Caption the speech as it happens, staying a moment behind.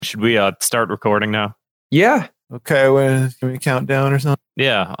should we start recording now? Yeah. Okay, can we count down or something?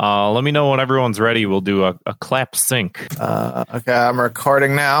 Yeah. Let me know when everyone's ready. We'll do a clap sync. Okay, I'm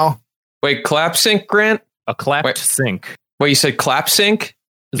recording now. Wait, clap sync, Grant? A clapped sync. Wait, you said clap sync?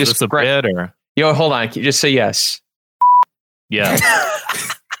 Is this a bit or? Yo, hold on. Can you just say yes? Yeah.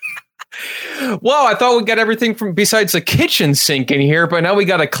 Whoa, I thought we got everything from besides the kitchen sink in here, but now we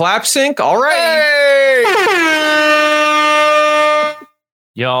got a clap sync? All right. Hey!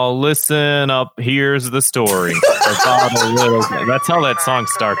 Y'all listen up. Here's the story. That's how that song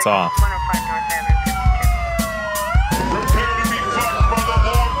starts off.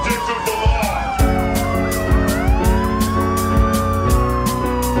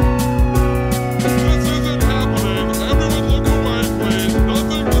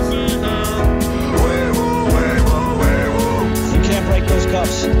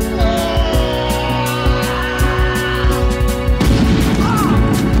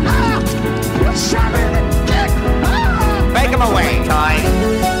 Make him away, Ty.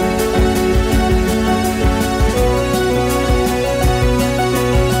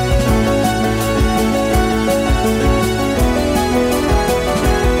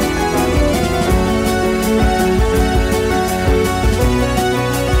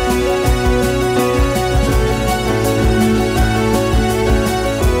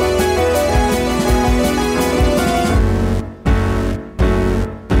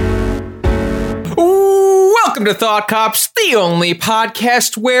 Welcome to Thought Cops, the only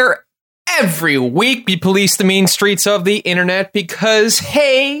podcast where every week we police the mean streets of the internet because,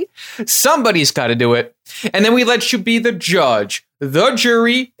 hey, somebody's got to do it. And then we let you be the judge, the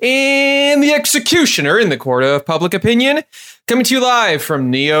jury, and the executioner in the court of public opinion. Coming to you live from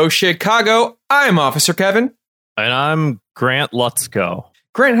Neo Chicago, I'm Officer Kevin. And I'm Grant Lutzko.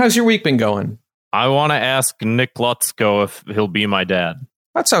 Grant, how's your week been going? I want to ask Nick Lutzko if he'll be my dad.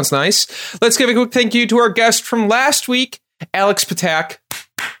 That sounds nice. Let's give a quick thank you to our guest from last week, Alex Patak.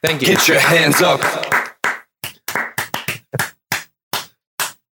 Thank you. Get your hands up.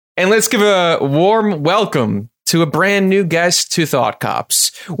 And let's give a warm welcome to a brand new guest to Thought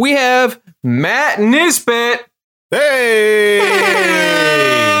Cops. We have Matt Nisbet. Hey!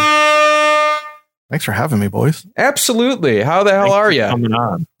 Thanks for having me, boys. Absolutely. How the hell are you? Coming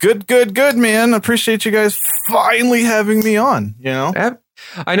on. Good, man. Appreciate you guys finally having me on, you know?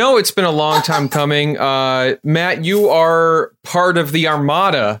 I know it's been a long time coming. Matt, you are part of the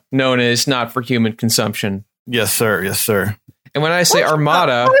armada known as Not for Human Consumption. Yes, sir. And when I say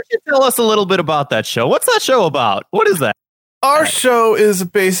armada... Why don't you tell us a little bit about that show? What's that show about? What is that? Our show is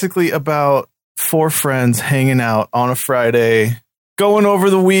basically about four friends hanging out on a Friday, going over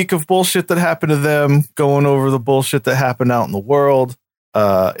the week of bullshit that happened to them, going over the bullshit that happened out in the world.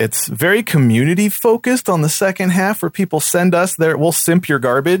 It's very community focused on the second half where people send us we'll simp your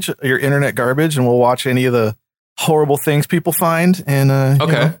garbage, your internet garbage, and we'll watch any of the horrible things people find and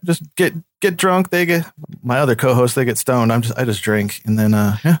just get drunk. My other co-hosts, they get stoned. I just drink and then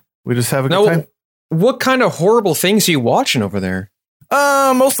we just have a good time. What kind of horrible things are you watching over there?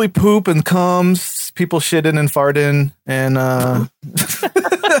 Mostly poop and cums, people shitting and farting and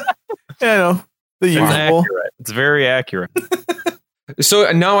the usual. It's very accurate.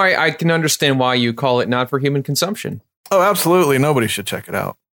 So now I can understand why you call it Not for Human Consumption. Oh, absolutely. Nobody should check it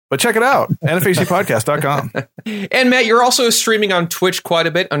out. But check it out. NFACpodcast.com. And Matt, you're also streaming on Twitch quite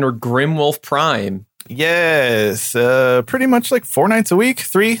a bit under Grimwolf Prime. Yes. Pretty much like 4 nights a week.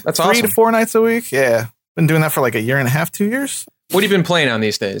 Three to 4 nights a week. Yeah. Been doing that for like a year and a half, 2 years. What have you been playing on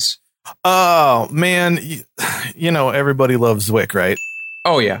these days? Oh, man. You know, everybody loves Zwick, right?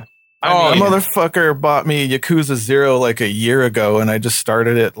 Oh, yeah. My motherfucker bought me Yakuza 0 like a year ago, and I just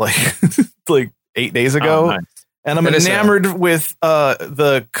started it like 8 days ago. Oh, nice. And I'm enamored with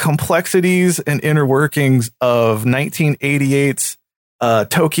the complexities and inner workings of 1988's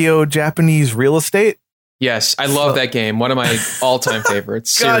Tokyo Japanese real estate. Yes, I love that game. One of my all-time favorites.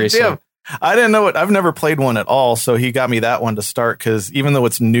 Seriously. Damn. I didn't know it. I've never played one at all, so he got me that one to start because even though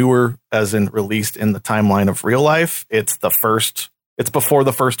it's newer, as in released in the timeline of real life, it's before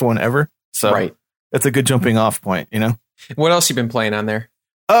the first one ever. So right. It's a good jumping off point, you know? What else you been playing on there?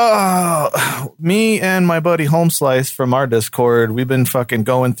 Me and my buddy Homeslice from our Discord, we've been fucking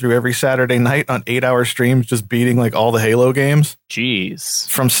going through every Saturday night on 8-hour streams, just beating like all the Halo games. Jeez.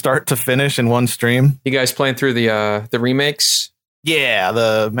 From start to finish in one stream. You guys playing through the remakes? Yeah,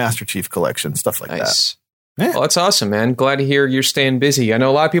 the Master Chief Collection, stuff like that. Yeah. Well, that's awesome, man. Glad to hear you're staying busy. I know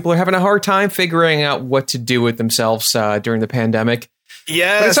a lot of people are having a hard time figuring out what to do with themselves during the pandemic.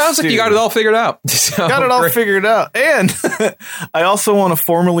 Yeah, But it sounds like you got it all figured out. So, got it all great. figured out. And I also want to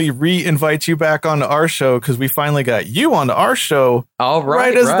formally re-invite you back onto our show because we finally got you onto our show All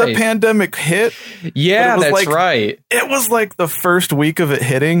right, as the pandemic hit. Yeah, But it was that's like- right. It was like the first week of it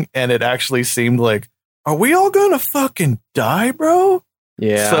hitting, and it actually seemed like, are we all gonna fucking die, bro?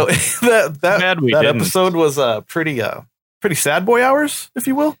 Yeah. So that Bad we that didn't. episode was pretty sad boy hours, if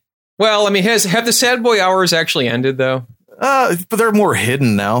you will. Well, I mean, have the sad boy hours actually ended though? But they're more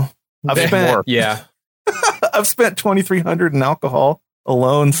hidden now. Yeah, I've spent $2,300 in alcohol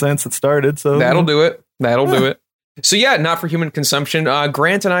alone since it started. So that'll do it. That'll Yeah. do it. So yeah, not for human consumption.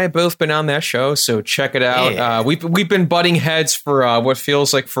 Grant and I have both been on that show, so check it out. Yeah. We've been butting heads for what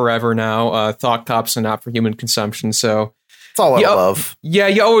feels like forever now. Thought Cops and Not for Human Consumption. So It's all I Yeah. love. yeah,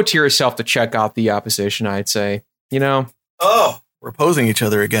 you owe it to yourself to check out the opposition. I'd say, We're opposing each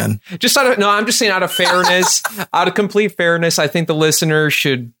other again. I'm just saying out of fairness, out of complete fairness, I think the listeners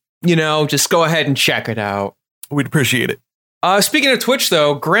should, just go ahead and check it out. We'd appreciate it. Speaking of Twitch,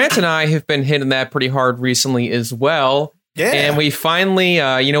 though, Grant and I have been hitting that pretty hard recently as well. Yeah. And we finally,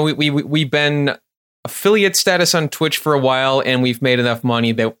 we've been affiliate status on Twitch for a while, and we've made enough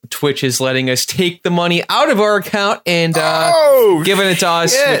money that Twitch is letting us take the money out of our account and giving it to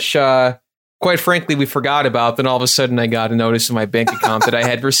us, shit. which, quite frankly, we forgot about. Then all of a sudden, I got a notice in my bank account that I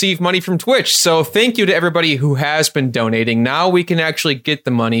had received money from Twitch. So thank you to everybody who has been donating. Now we can actually get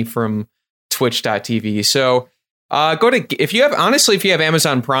the money from Twitch.tv. So if you have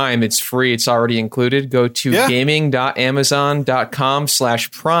Amazon Prime, it's free. It's already included. Go to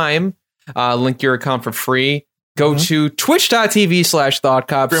gaming.amazon.com/prime. Link your account for free. Go to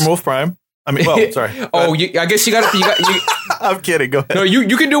twitch.tv/thoughtcops. Grim Wolf Prime. I mean, well, sorry. Oh, I guess you got to. I'm kidding. Go ahead. No,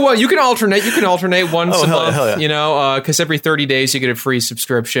 you can do one. You can alternate. You can alternate once a month. hell yeah. Because every 30 days you get a free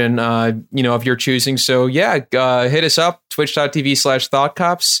subscription. If you're choosing. So yeah, hit us up.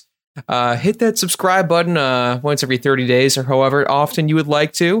 Twitch.tv/thoughtcops. Hit that subscribe button once every 30 days or however often you would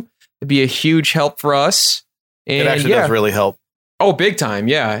like to. It'd be a huge help for us. And It actually does really help. Oh, big time.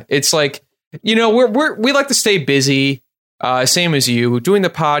 Yeah. It's like, we like to stay busy. Same as you, doing the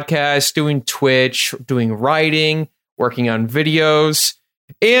podcast, doing Twitch, doing writing, working on videos.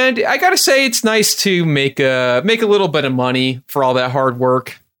 And I got to say, it's nice to make a little bit of money for all that hard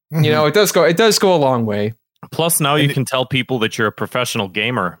work. Mhm. It does go a long way. Plus, now you can tell people that you're a professional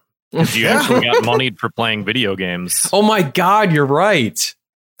gamer because you actually got moneyed for playing video games. Oh my God, you're right.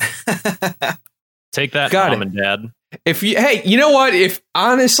 Take that, Got Mom it. and Dad. You know what? If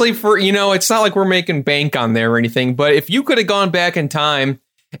honestly, it's not like we're making bank on there or anything, but if you could have gone back in time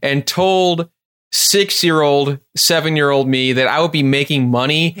and told 6-year-old, 7-year-old me that I would be making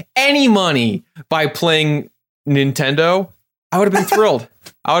any money by playing Nintendo, I would have been thrilled.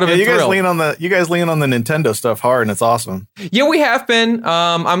 I would have been you thrilled. you guys lean on the Nintendo stuff hard, and it's awesome. Yeah, we have been.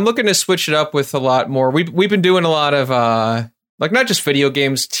 I'm looking to switch it up with a lot more. We've been doing a lot of not just video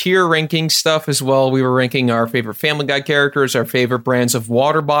games, tier ranking stuff as well. We were ranking our favorite Family Guy characters, our favorite brands of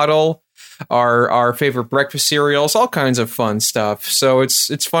water bottle, our favorite breakfast cereals, all kinds of fun stuff. So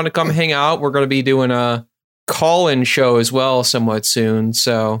it's fun to come hang out. We're going to be doing a call-in show as well somewhat soon.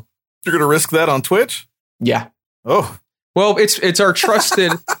 So You're gonna risk that on Twitch? yeah. Oh, Well, it's our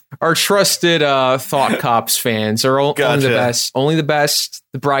trusted Thought Cops fans are only Gotcha. the best,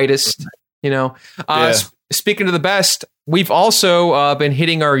 the brightest. Yeah. Speaking of the best, we've also been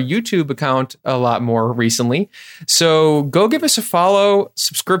hitting our YouTube account a lot more recently. So go give us a follow,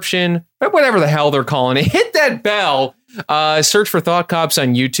 subscription, whatever the hell they're calling it. Hit that bell. Search for Thought Cops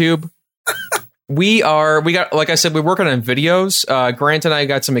on YouTube. Like I said, we're working on videos. Grant and I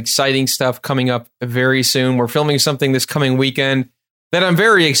got some exciting stuff coming up very soon. We're filming something this coming weekend that I'm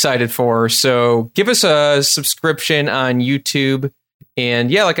very excited for. So give us a subscription on YouTube. And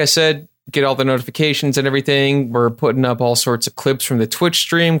yeah, like I said, get all the notifications and everything. We're putting up all sorts of clips from the Twitch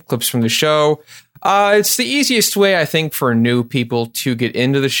stream, clips from the show. It's the easiest way, I think, for new people to get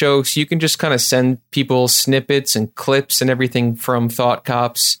into the show. So you can just kind of send people snippets and clips and everything from Thought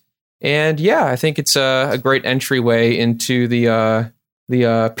Cops. And yeah, I think it's a great entryway into the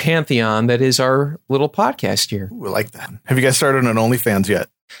pantheon that is our little podcast here. ooh, I like that. Have you guys started on OnlyFans yet?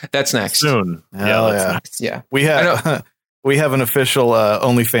 That's next. Soon. Hell that's yeah. next. Yeah. We have we have an official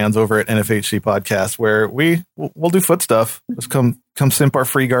OnlyFans over at NFHC Podcast where we'll do foot stuff. Just come simp our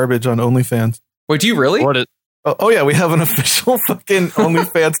free garbage on OnlyFans. Wait, do you really? What it, Oh yeah, we have an official fucking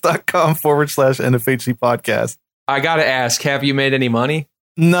OnlyFans.com/NFHC Podcast. I got to ask, have you made any money?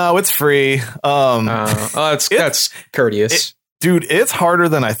 No, it's free. That's courteous. Dude, it's harder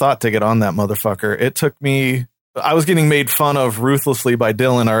than I thought to get on that motherfucker. It took me I was getting made fun of ruthlessly by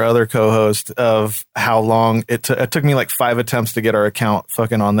Dylan, our other co-host, of how long it took me like 5 attempts to get our account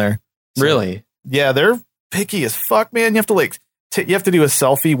fucking on there. So, Really? yeah, they're picky as fuck, man. You have to like you have to do a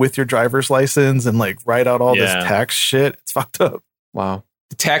selfie with your driver's license and like write out all this tax shit. It's fucked up. Wow.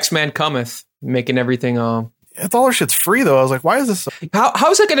 The tax man cometh, making everything It's all our shit's free though. I was like, why is this so-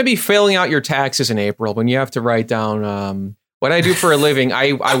 How's it going to be filling out your taxes in April when you have to write down what I do for a living?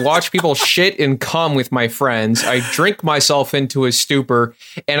 I watch people shit and cum with my friends. I drink myself into a stupor,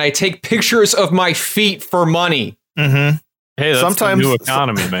 and I take pictures of my feet for money. Mm-hmm. Hey, that's Sometimes the new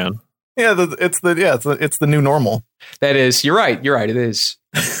economy, man. Yeah, it's the new normal. That is, you're right. It is.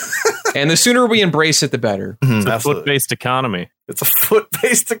 And the sooner we embrace it, the better. It's a foot-based economy. It's a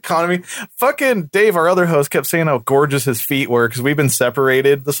foot-based economy. Fucking Dave, our other host, kept saying how gorgeous his feet were because we've been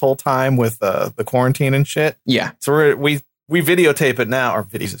separated this whole time with the quarantine and shit. Yeah. So we videotape it now, or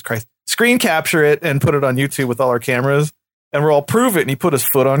Jesus Christ, screen capture it and put it on YouTube with all our cameras, and we'll all prove it. And he put his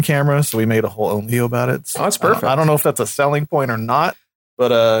foot on camera, so we made a whole video about it. So, that's perfect. I don't know if that's a selling point or not,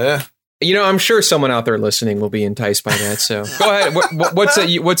 but yeah. You know, I'm sure someone out there listening will be enticed by that. So go ahead. What's at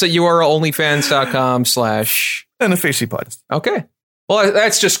URL? OnlyFans.com/ NFHC podcast. Okay. Well,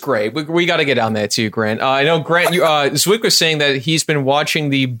 that's just great. We got to get on that too, Grant. I know Grant. Zwick was saying that he's been watching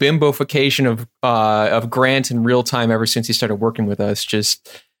the bimbofication of Grant in real time ever since he started working with us.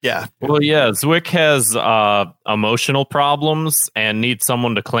 Yeah. Well, yeah. Zwick has emotional problems and needs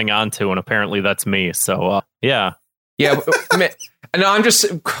someone to cling on to, and apparently that's me. So yeah. Yeah. And I'm just,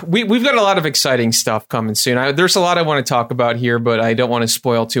 we've got a lot of exciting stuff coming soon. There's a lot I want to talk about here, but I don't want to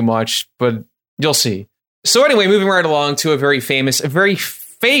spoil too much, but you'll see. So anyway, moving right along to a very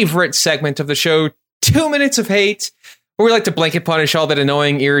favorite segment of the show, 2 Minutes of Hate, where we like to blanket punish all that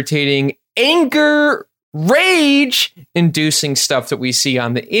annoying, irritating, anger, rage-inducing stuff that we see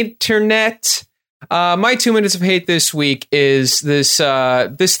on the internet. My 2 Minutes of Hate this week is this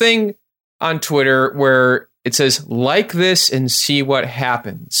thing on Twitter where it says, like this and see what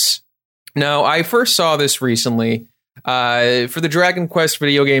happens. Now, I first saw this recently. For the Dragon Quest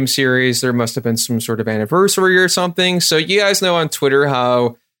video game series, there must have been some sort of anniversary or something. So you guys know on Twitter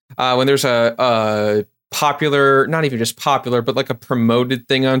how when there's a popular, not even just popular, but like a promoted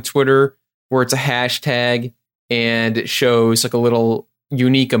thing on Twitter where it's a hashtag and it shows like a little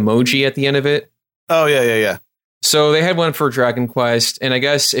unique emoji at the end of it. Oh, yeah. So they had one for Dragon Quest. And I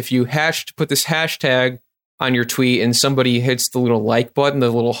guess if you put this hashtag on your tweet and somebody hits the little like button, the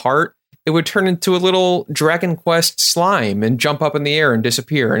little heart, it would turn into a little Dragon Quest slime and jump up in the air and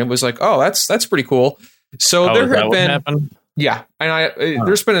disappear. And it was like, oh, that's pretty cool. So there have been, yeah. And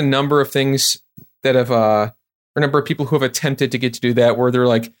there's been a number of things that have, a number of people who have attempted to get to do that where they're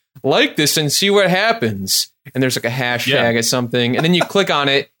like this and see what happens. And there's like a hashtag or something. And then you click on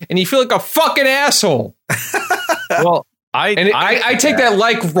it and you feel like a fucking asshole. Well, I take that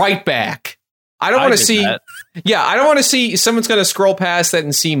like right back. I don't want to see. That. Yeah, I don't want to see someone's going to scroll past that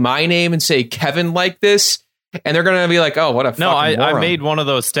and see my name and say Kevin like this, and they're going to be like, "Oh, what a fucking moron." I made one of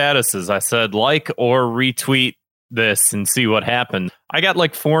those statuses. I said like or retweet this and see what happened. I got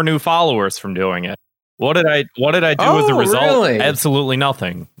like 4 new followers from doing it. What did I do as a result? Really? Absolutely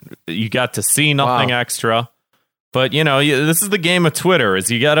nothing. You got to see nothing extra. But you know, this is the game of Twitter.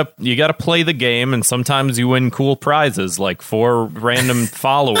 Is you gotta play the game, and sometimes you win cool prizes like 4 random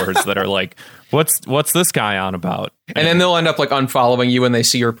followers that are like, what's this guy on about? And then they'll end up like unfollowing you when they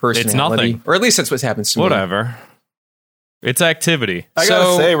see your personality. It's nothing, or at least that's what happens to me. Whatever. It's activity. I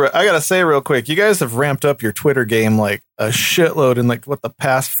gotta say real quick, you guys have ramped up your Twitter game like a shitload in like the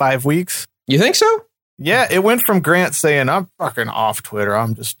past 5 weeks. You think so? Yeah, it went from Grant saying, I'm fucking off Twitter,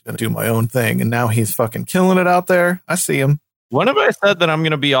 I'm just going to do my own thing. And now he's fucking killing it out there. I see him. When have I said that I'm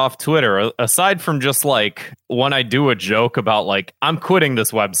going to be off Twitter? Aside from just like when I do a joke about like, I'm quitting this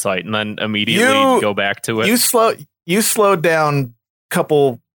website and then immediately go back to it. You slowed down a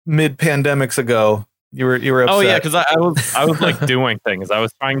couple mid-pandemics ago. You were upset. Oh yeah, because I was like doing things. I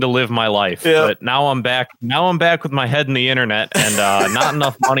was trying to live my life. Yeah. But now I'm back. Now I'm back with my head in the internet and not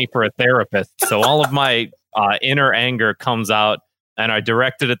enough money for a therapist. So all of my inner anger comes out, and I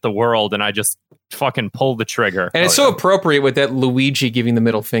direct it at the world, and I just fucking pull the trigger. And it's so appropriate with that Luigi giving the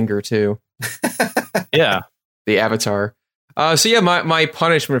middle finger too. Yeah, the avatar. So yeah, my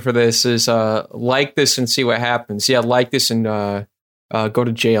punishment for this is like this and see what happens. Yeah, like this and go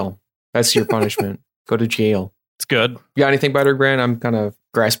to jail. That's your punishment. Go to jail. It's good. You got anything better, Grant? I'm kind of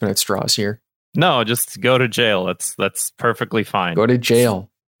grasping at straws here. No, just go to jail. That's perfectly fine. Go to jail.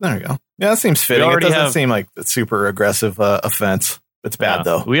 There you go. Yeah, that seems fitting. It doesn't seem like a super aggressive offense. It's bad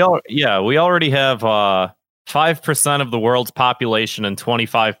though. We already have 5% of the world's population and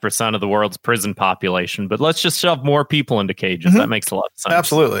 25% of the world's prison population. But let's just shove more people into cages. That makes a lot of sense.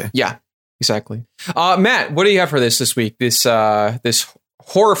 Absolutely. Yeah, exactly. Matt, what do you have for this week? This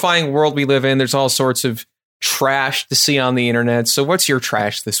horrifying world we live in. There's all sorts of trash to see on the internet. So what's your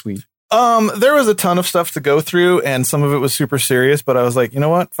trash this week? There was a ton of stuff to go through, and some of it was super serious, but I was like, you know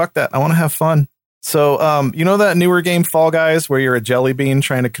what? Fuck that. I want to have fun. So, you know that newer game Fall Guys where you're a jelly bean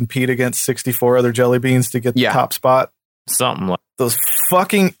trying to compete against 64 other jelly beans to get the top spot? Something like those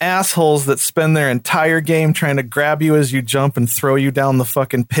fucking assholes that spend their entire game trying to grab you as you jump and throw you down the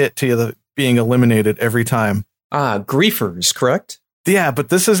fucking pit to you being eliminated every time. Griefers, correct? Yeah, but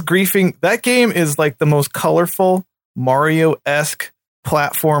this is griefing. That game is like the most colorful Mario-esque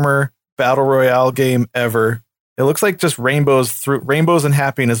platformer battle royale game ever. It looks like just rainbows and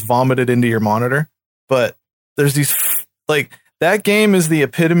happiness vomited into your monitor. But there's these that game is the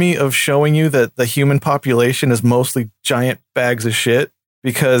epitome of showing you that the human population is mostly giant bags of shit.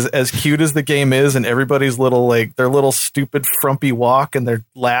 Because as cute as the game is, and everybody's little their little stupid frumpy walk and their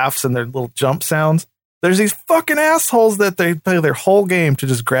laughs and their little jump sounds, there's these fucking assholes that they play their whole game to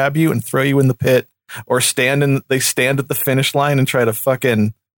just grab you and throw you in the pit, or stand at the finish line and try to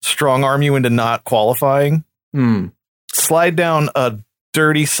fucking strong arm you into not qualifying. Slide down a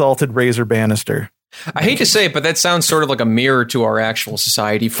dirty salted razor banister. I hate to say it, but that sounds sort of like a mirror to our actual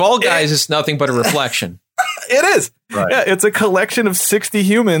society. Fall Guys is nothing but a reflection. It is. Right. Yeah, it's a collection of 60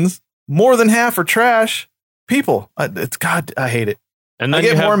 humans. More than half are trash people. I hate it. And I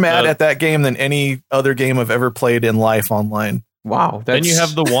get more mad at that game than any other game I've ever played in life online. Wow. Then you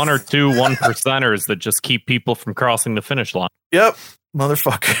have the 1 or 2 1%ers that just keep people from crossing the finish line. Yep.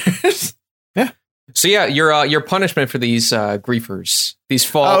 Motherfuckers. Yeah. So yeah, your punishment for these griefers, these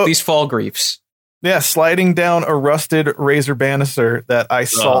fall griefs. Yeah, sliding down a rusted razor banister that I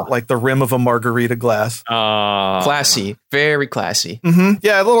salt like the rim of a margarita glass. Classy, very classy. Mm-hmm.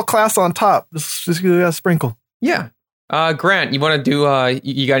 Yeah, a little class on top. Just a sprinkle. Yeah. Grant, you want to do?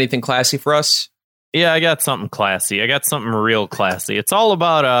 You got anything classy for us? Yeah, I got something classy. I got something real classy. It's all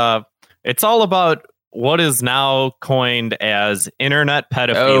about what is now coined as internet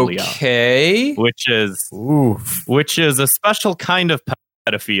pedophilia. Okay. Which is a special kind of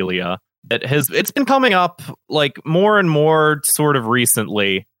pedophilia that it's been coming up like more and more sort of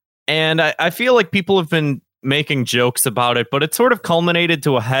recently. And I feel like people have been making jokes about it, but it sort of culminated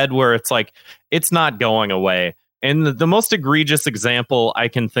to a head where it's like, it's not going away. And the most egregious example I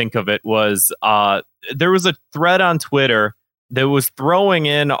can think of it was there was a thread on Twitter that was throwing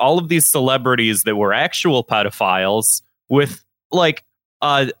in all of these celebrities that were actual pedophiles with like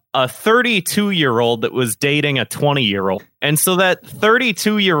a 32-year-old that was dating a 20-year-old. And so that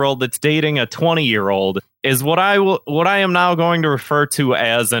 32-year-old that's dating a 20-year-old is what I am now going to refer to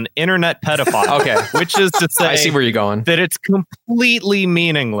as an internet pedophile. Okay. Which is to say, I see where you're going. That it's completely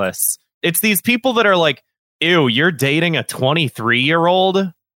meaningless. It's these people that are like, ew, you're dating a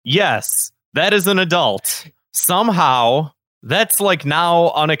 23-year-old? Yes, that is an adult. Somehow, that's like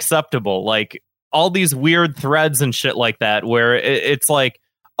now unacceptable. Like all these weird threads and shit like that, where it's like,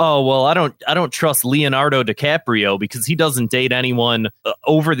 oh, well, I don't trust Leonardo DiCaprio because he doesn't date anyone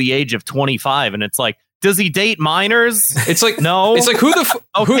over the age of 25. And it's like, does he date minors? It's like, no. It's like,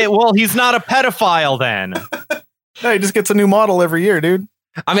 okay, well, he's not a pedophile then. No, he just gets a new model every year, dude.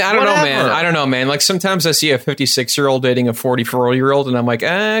 I mean, I don't know, man. Like sometimes I see a 56-year-old dating a 44-year-old and I'm like,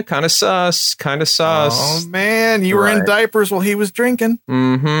 kind of sus. Oh, man, you were in diapers while he was drinking.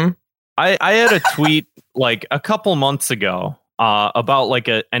 Mm-hmm. I had a tweet like a couple months ago about like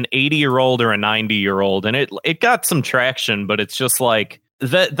an 80-year-old or a 90-year-old, and it got some traction, but it's just like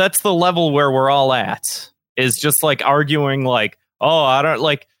that's the level where we're all at, is just like arguing like, oh, I don't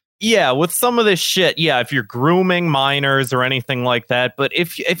like. Yeah, with some of this shit, yeah, if you're grooming minors or anything like that, but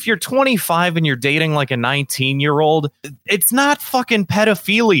if you're 25 and you're dating like a 19-year-old, it's not fucking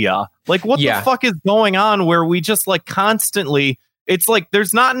pedophilia. Like, what the fuck is going on where we just like constantly, it's like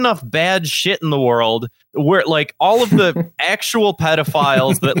there's not enough bad shit in the world where like all of the actual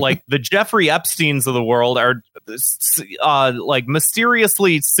pedophiles that like the Jeffrey Epsteins of the world are like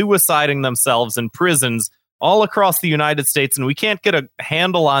mysteriously suiciding themselves in prisons all across the United States, and we can't get a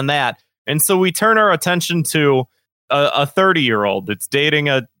handle on that. And so we turn our attention to a 30-year-old that's dating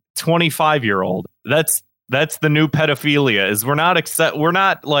a 25-year-old. That's the new pedophilia. Is we're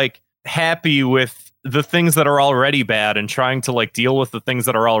not like happy with the things that are already bad and trying to like deal with the things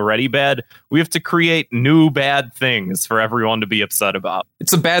that are already bad. We have to create new bad things for everyone to be upset about.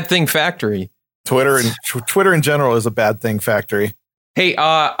 It's a bad thing factory. Twitter in general is a bad thing factory. Hey,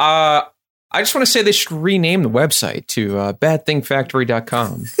 I just want to say they should rename the website to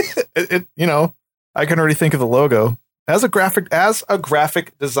badthingfactory.com. I can already think of the logo. As a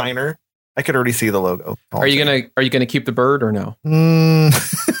graphic designer, I could already see the logo. Are you gonna keep the bird or no?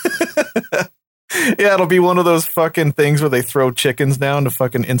 Yeah, it'll be one of those fucking things where they throw chickens down to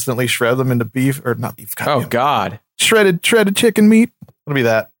fucking instantly shred them into beef or not beef. God. Shredded chicken meat. It'll be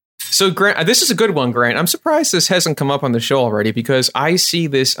that. So Grant, this is a good one, Grant. I'm surprised this hasn't come up on the show already because I see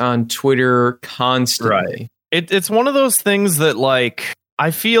this on Twitter constantly. Right. It's one of those things that like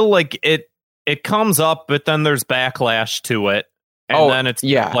I feel like it comes up, but then there's backlash to it. And then it's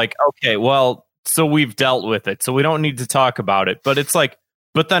like, okay, well, so we've dealt with it. So we don't need to talk about it. But it's like,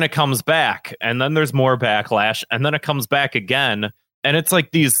 but then it comes back and then there's more backlash and then it comes back again. And it's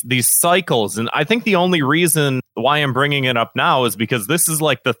like these cycles. And I think the only reason why I'm bringing it up now is because this is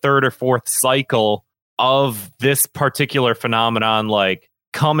like the third or fourth cycle of this particular phenomenon, like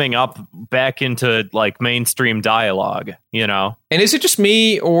coming up back into like mainstream dialogue, you know? And is it just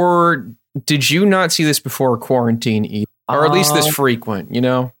me or did you not see this before quarantine either? Or at least this frequent, you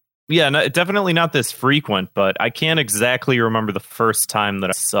know? Yeah, no, definitely not this frequent, but I can't exactly remember the first time that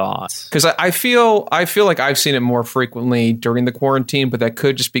I saw it. Because I feel like I've seen it more frequently during the quarantine, but that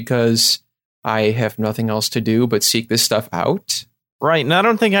could just because I have nothing else to do but seek this stuff out. Right, and I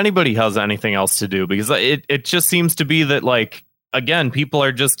don't think anybody has anything else to do because it just seems to be that, like, again, people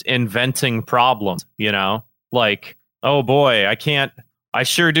are just inventing problems, you know? Like, oh boy, I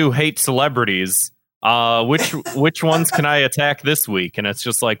sure do hate celebrities. Which ones can I attack this week? And it's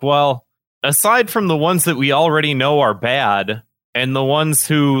just like, well, aside from the ones that we already know are bad and the ones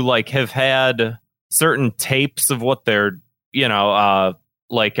who like have had certain tapes of what they're, you know,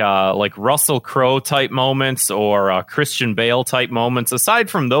 like Russell Crowe type moments or Christian Bale type moments, aside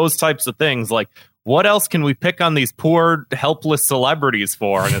from those types of things, like what else can we pick on these poor helpless celebrities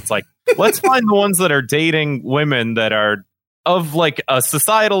for? And it's like, let's find the ones that are dating women that are of like a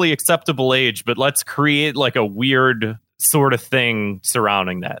societally acceptable age, but let's create like a weird sort of thing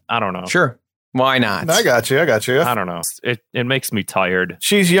surrounding that. I don't know. Sure. Why not? I got you. I don't know. It makes me tired.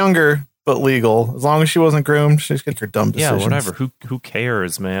 She's younger, but legal. As long as she wasn't groomed, she's getting her dumb decisions. Yeah, whatever. Who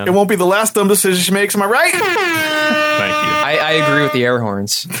cares, man? It won't be the last dumb decision she makes. Am I right? Thank you. I agree with the air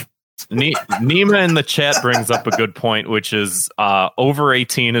horns. Nima in the chat brings up a good point, which is over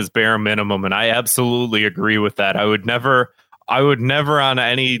 18 is bare minimum. And I absolutely agree with that. I would never on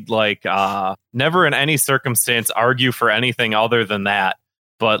any never in any circumstance argue for anything other than that.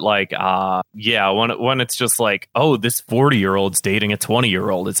 But like, when it's just like, oh, this 40-year-old's dating a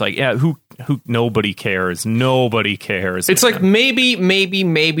 20-year-old, it's like, yeah, who nobody cares. Nobody cares. It's man. Like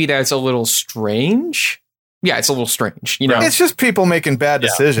maybe that's a little strange. Yeah, it's a little strange. You know, it's just people making bad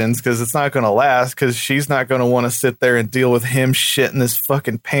decisions because it's not going to last because she's not going to want to sit there and deal with him shitting his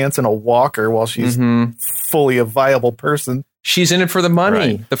fucking pants in a walker while she's fully a viable person. She's in it for the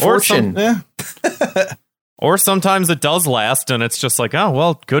money, the fortune. Or sometimes it does last and it's just like, oh,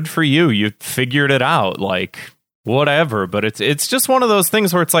 well, good for you. You figured it out. Like, whatever. But it's just one of those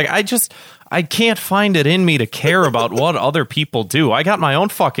things where it's like, I can't find it in me to care about what other people do. I got my own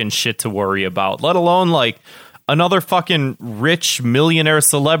fucking shit to worry about, let alone like another fucking rich millionaire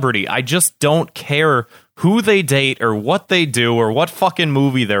celebrity. I just don't care who they date or what they do or what fucking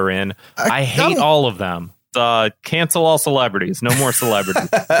movie they're in. I hate all of them. Cancel all celebrities. No more celebrities.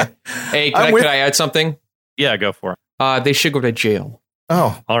 Hey, could I add something? Yeah, go for it. They should go to jail.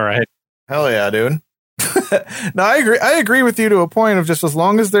 Oh, all right. Hell yeah, dude. No, I agree. I agree with you to a point of just as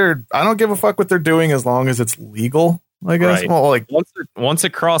long as I don't give a fuck what they're doing as long as it's legal. I guess. Right. Well, like once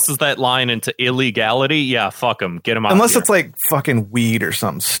it crosses that line into illegality, yeah, fuck them. Get them out. Unless it's like fucking weed or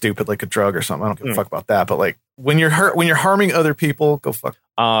something stupid, like a drug or something. I don't give a fuck about that. But like when you're harming other people, go fuck.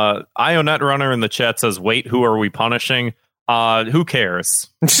 Ionet Runner in the chat says, "Wait, who are we punishing? Who cares?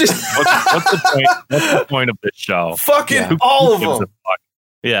 What's the point? What's the point of this show? Fucking all of them.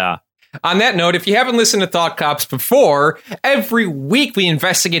 Yeah." On that note, if you haven't listened to Thought Cops before, every week we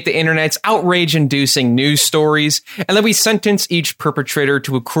investigate the internet's outrage-inducing news stories, and then we sentence each perpetrator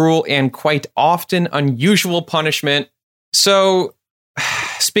to a cruel and quite often unusual punishment. So,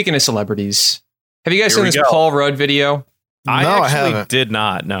 speaking of celebrities, have you guys seen this Paul Rudd video? I actually did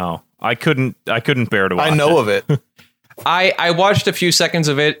not. No, I couldn't bear to watch. I know of it. I watched a few seconds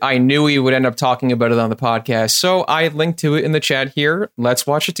of it. I knew we would end up talking about it on the podcast, so I linked to it in the chat here. Let's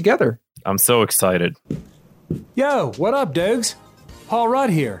watch it together. I'm so excited. Yo, what up, Dogs? Paul Rudd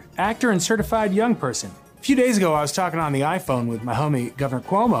here, actor and certified young person. A few days ago, I was talking on the iPhone with my homie, Governor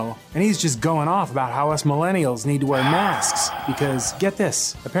Cuomo, and he's just going off about how us millennials need to wear masks because, get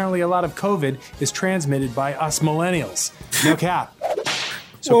this, apparently a lot of COVID is transmitted by us millennials. No cap.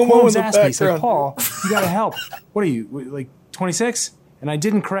 So Cuomo's asked me, he said, Paul, you gotta help. What are you, like 26? And I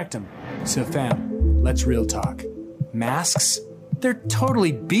didn't correct him. So fam, let's real talk. Masks? They're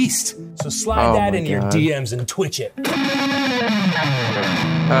totally beast. So slide that in your DMs and twitch it.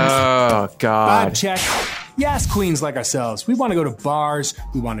 Oh, God. Vibe check. Yes, queens like ourselves. We want to go to bars.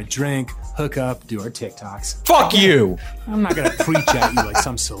 We want to drink, hook up, do our TikToks. Fuck you. I'm not going to preach at you like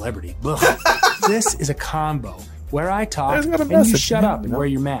some celebrity. Ugh. This is a combo where I talk and you shut up and wear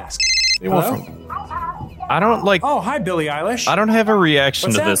your mask. Hello? I don't like. Oh, hi, Billie Eilish. I don't have a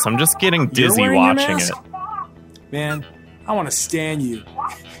reaction to this. I'm just getting dizzy watching it. Man, I want to stan you.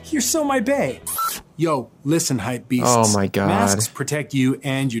 You're so my bae. Yo, listen, hype beasts. Oh my God. Masks protect you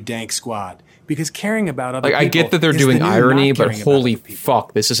and your dank squad. Because caring about other people. I get that they're doing irony, but holy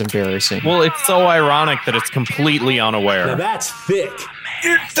fuck, this is embarrassing. Well, it's so ironic that it's completely unaware. Now that's thick.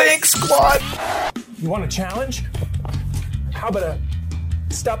 Your dank squad. You want a challenge? How about a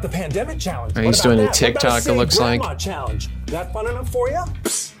stop the pandemic challenge? He's doing a TikTok, it looks like. Challenge. That fun enough for you?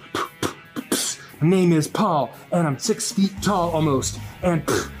 My name is Paul, and I'm 6 feet tall almost. And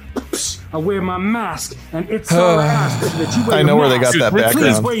I wear my mask, and it's so ass that you wear I know your where they got mask. that Please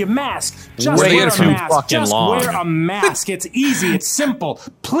background. wear your mask. Just Way wear a too mask. fucking Just long. wear a mask. It's easy. It's simple.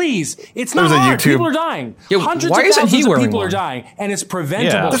 Please. It's not There's a hard. YouTube. People are dying. Yeah, Hundreds why of isn't he thousands of wearing people one? are dying, and it's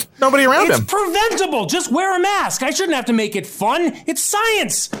preventable. Yeah. There's nobody around It's him. preventable. Just wear a mask. I shouldn't have to make it fun. It's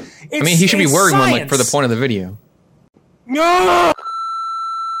science. I mean, he should be wearing one like for the point of the video. No.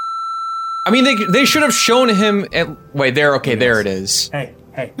 I mean, they should have shown him at... Wait, there, okay, there it is. Hey.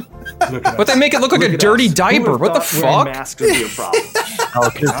 Look at But they make it look like a dirty diaper. What the fuck? Masks would be a problem. Oh,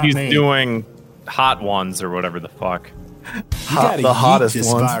 because he's me. doing hot ones or whatever the fuck. The hottest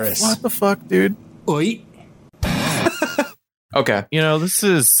this ones. virus. What the fuck, dude? Oi. Okay, You know, this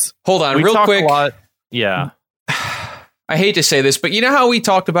is. hold on, we real talk quick. A lot, yeah. I hate to say this, but you know how we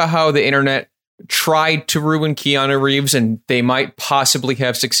talked about how the internet tried to ruin Keanu Reeves and they might possibly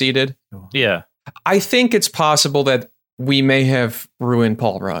have succeeded? Yeah. I think it's possible that we may have ruined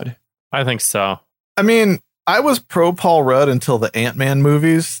Paul Rudd. I think so. I mean, I was pro Paul Rudd until the Ant-Man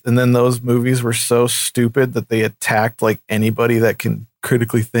movies, and then those movies were so stupid that they attacked like anybody that can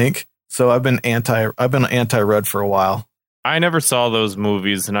critically think. So I've been anti-Rudd for a while. I never saw those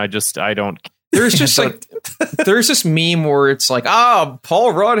movies, and I don't. There's just like, there's this meme where it's like,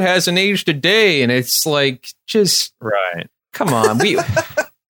 Paul Rudd hasn't aged a day. And it's like, just, Right. come on.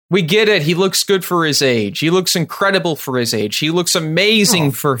 We get it. He looks good for his age. He looks incredible for his age. He looks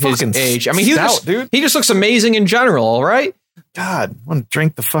amazing for his fucking age. I mean, stout, dude. he just looks amazing in general. All right. God, I want to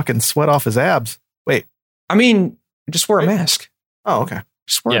drink the fucking sweat off his abs. Wait. I mean, just wear a mask. Oh, okay.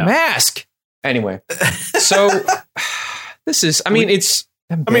 Just wear a mask. Anyway, so this is, I mean, it's,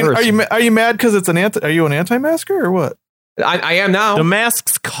 I mean, embarrassing. are you mad because it's are you an anti-masker or what? I am now. The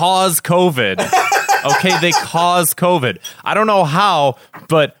masks cause COVID. Okay, they cause COVID. I don't know how,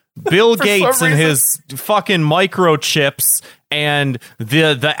 but Bill Gates and his fucking microchips and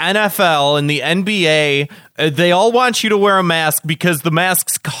the NFL and the NBA, they all want you to wear a mask because the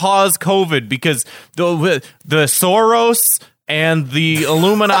masks cause COVID, because the Soros and the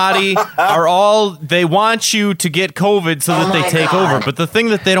Illuminati they want you to get COVID so that they take over. But the thing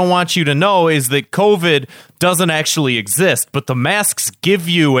that they don't want you to know is that COVID doesn't actually exist, but the masks give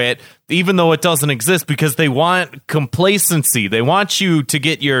you it even though it doesn't exist because they want complacency. They want you to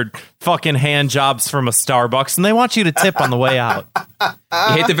get your fucking hand jobs from a Starbucks and they want you to tip on the way out. You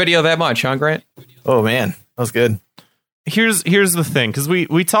hate the video that much, huh, Grant? Oh man, that was good. Here's the thing, because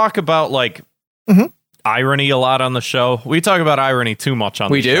we talk about like irony a lot on the show. We talk about irony too much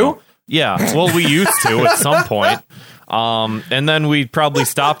on the show. We do? Yeah. Well, we used to at some point. And then we probably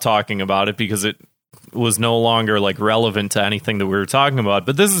stopped talking about it because it was no longer like relevant to anything that we were talking about.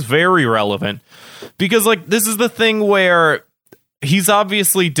 But this is very relevant because like this is the thing where he's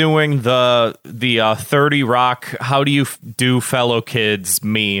obviously doing the 30 Rock how do you do fellow kids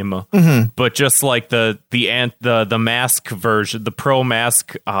meme, but just like the mask version, the pro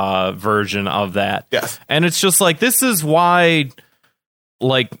mask version of that. Yes. And it's just like, this is why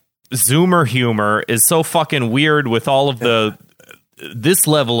like Zoomer humor is so fucking weird with all of this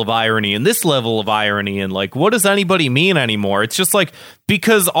level of irony and this level of irony. And like, what does anybody mean anymore? It's just like,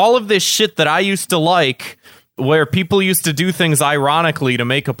 because all of this shit that I used to like, where people used to do things ironically to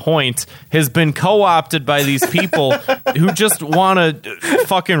make a point, has been co-opted by these people who just want to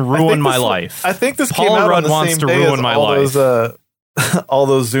fucking ruin my life. I think this Paul came out Rudd on the wants same to day ruin as my all life. Those, all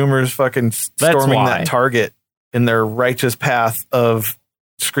those Zoomers fucking storming why. that Target in their righteous path of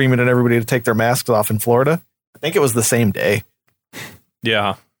screaming at everybody to take their masks off in Florida. I think it was the same day.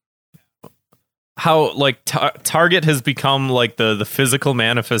 Yeah. How like Target has become like the physical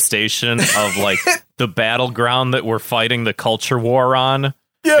manifestation of like the battleground that we're fighting the culture war on.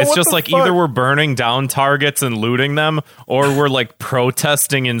 Yeah, it's what just the like fuck? either we're burning down Targets and looting them, or we're like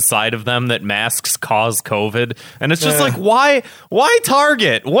protesting inside of them that masks cause COVID. And it's just like, why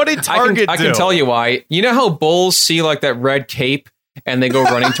Target? What did Target do? I can tell you why. You know how bulls see like that red cape and they go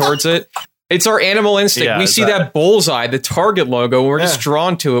running towards it? It's our animal instinct. Yeah, we see that bullseye, the Target logo, and we're just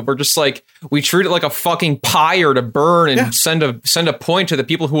drawn to it. We're just like, we treat it like a fucking pyre to burn and send a point to the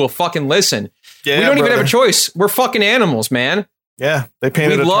people who will fucking listen. Yeah, we don't even brother. have a choice. We're fucking animals, man. Yeah, they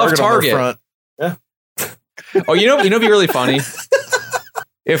painted We a love Target on Target. their front. Yeah. Oh, you know, it'd be really funny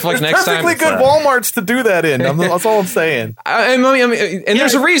if like There's next time. perfectly good Walmarts to do that in. That's all I'm saying. I mean, and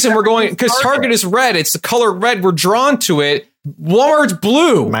there's a reason we're going because Target is red. It's the color red. We're drawn to it. Walmart's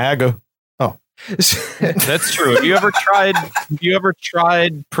blue. MAGA. That's true. Have you ever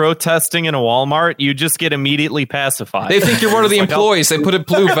tried protesting in a Walmart? You just get immediately pacified. They think you're one of the employees. They put a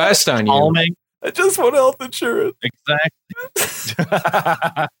blue vest on you. Calming. I just want health insurance.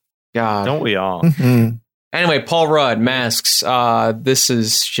 Exactly. God. Don't we all? Mm-hmm. Anyway, Paul Rudd, masks. This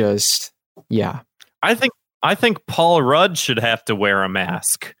is just, yeah. I think Paul Rudd should have to wear a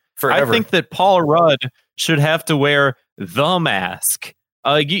mask. Forever. I think that Paul Rudd should have to wear the mask.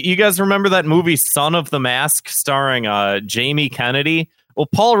 You guys remember that movie Son of the Mask starring Jamie Kennedy? Well,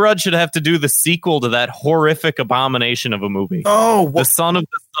 Paul Rudd should have to do the sequel to that horrific abomination of a movie. Oh, The Son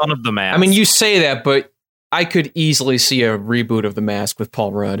of the Mask. I mean, you say that, but I could easily see a reboot of The Mask with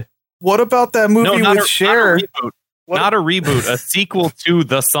Paul Rudd. what about that movie not with Cher? Not a reboot, a sequel to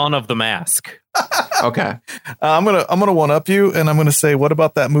The Son of the Mask. Okay. I'm gonna one up you, and I'm gonna say, what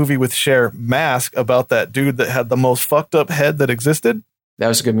about that movie with Cher, Mask, about that dude that had the most fucked up head that existed? That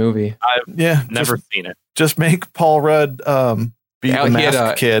was a good movie. I've never seen it. Just make Paul Rudd be Yeah, the he had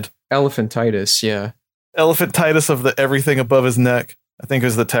masked kid. Elephantitis, yeah. Elephantitis of the everything above his neck, I think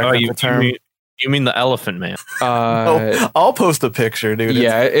is the technical term. You mean the Elephant Man? I'll post a picture, dude.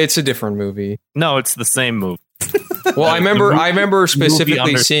 Yeah, it's a different movie. No, it's the same movie. Well, I remember specifically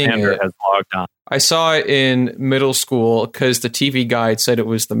Movie seeing Understander it. has logged on. I saw it in middle school because the TV guide said it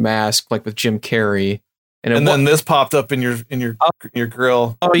was The Mask, like with Jim Carrey. And then this popped up in your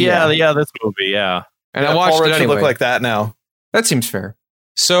grill. Oh yeah, this movie, yeah. And Yeah, I watched Paul it Rudd should anyway. look like that now. That seems fair.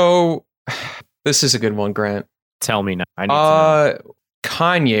 So, this is a good one, Grant. Tell me now. I need to know.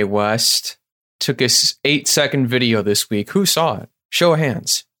 Kanye West took a 8-second video this week. Who saw it? Show of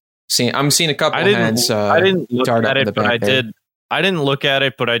hands. I'm seeing a couple hands. I didn't look dart up at in it, the but back there. I didn't look at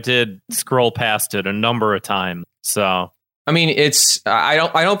it, but I did scroll past it a number of times. So I mean, I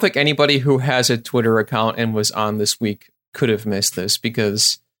don't think anybody who has a Twitter account and was on this week could have missed this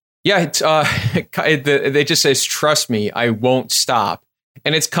because, yeah, it just says, "Trust me, I won't stop."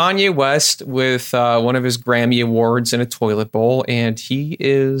 And it's Kanye West with one of his Grammy Awards in a toilet bowl, and he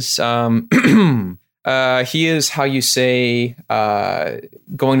is he is how you say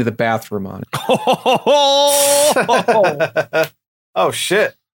going to the bathroom on it. Oh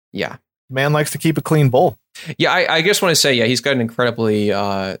shit! Yeah, Man likes to keep a clean bowl. yeah. I just want to say, yeah, he's got an incredibly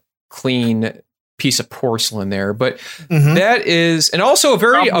clean piece of porcelain there, but that is, and also a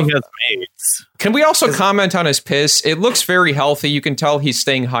very. probably has mates. Can we also comment on his piss? It looks very healthy. You can tell he's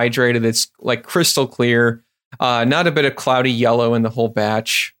staying hydrated. It's like crystal clear. Not a bit of cloudy yellow in the whole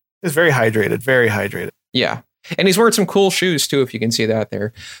batch. It's very hydrated. Very hydrated. Yeah. And he's wearing some cool shoes too, if you can see that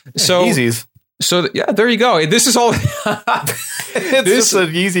there. So Yeezys. So yeah, there you go. This is all. It's just an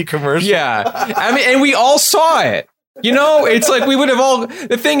Yeezy commercial. Yeah. I mean, and we all saw it. You know, it's like we would have all.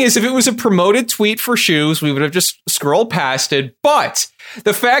 The thing is, if it was a promoted tweet for shoes, we would have just scrolled past it. But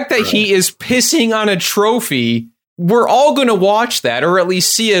the fact that he is pissing on a trophy, we're all going to watch that, or at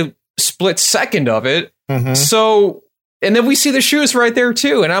least see a split second of it. So, and then we see the shoes right there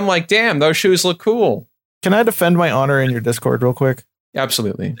too, and I'm like, damn, those shoes look cool. Can I defend my honor in your Discord real quick?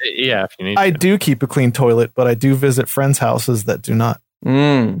 Absolutely. Yeah, if you need. I to. do keep a clean toilet, but I do visit friends' houses that do not.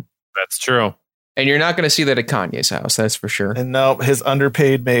 That's true. And you're not going to see that at Kanye's house, that's for sure. And no, his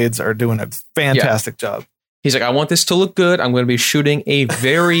underpaid maids are doing a fantastic job. He's like, I want this to look good. I'm going to be shooting a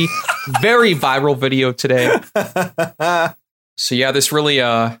very, very viral video today. So yeah, this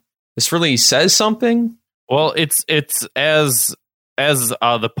really says something. Well, it's as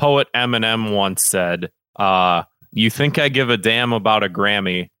the poet Eminem once said. You think I give a damn about a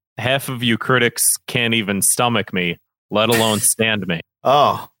Grammy? Half of you critics can't even stomach me, let alone stand me.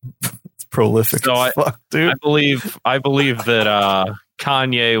 Oh, it's prolific. So as fuck, dude. I believe that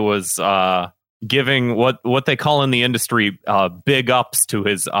Kanye was giving what they call in the industry big ups to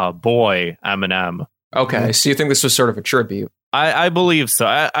his boy Eminem. Okay, so you think this was sort of a tribute? I believe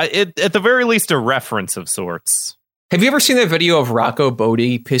so. It at the very least a reference of sorts. Have you ever seen that video of Rocco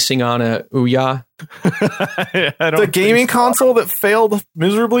Bodie pissing on a Ouya? The gaming console that failed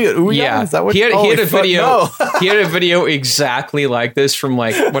miserably at Ouya? Yeah, Is that what he had a video. No. He had a video exactly like this from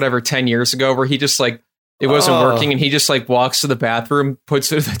like whatever 10 years ago, where he just like it wasn't working, and he just like walks to the bathroom,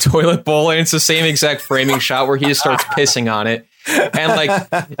 puts it in the toilet bowl, and it's the same exact framing shot where he just starts pissing on it. And like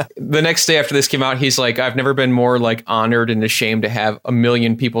the next day after this came out, he's like, I've never been more like honored and ashamed to have 1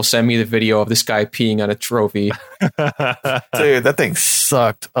 million people send me the video of this guy peeing on a trophy. Dude, that thing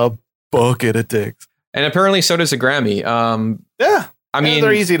sucked a bucket of dicks. And apparently so does a Grammy. Yeah. I mean,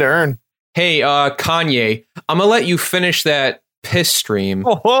 they're easy to earn. Hey, Kanye, I'm gonna let you finish that piss stream.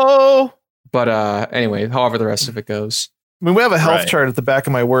 Oh. But anyway, however the rest of it goes. I mean, we have a health chart at the back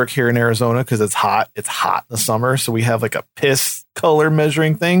of my work here in Arizona because it's hot. It's hot in the summer. So we have like a piss color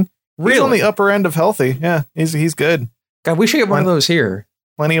measuring thing. Really? He's on the upper end of healthy. Yeah, he's good. God, we should get one of those here.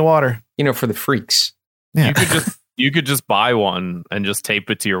 Plenty of water. You know, for the freaks. Yeah. You could just buy one and just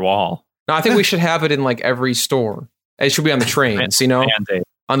tape it to your wall. No, I think we should have it in like every store. It should be on the trains, you know,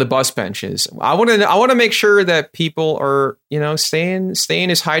 on the bus benches. I want to make sure that people are, you know, staying as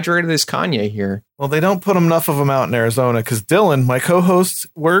hydrated as Kanye here. Well, they don't put enough of them out in Arizona because Dylan, my co-host's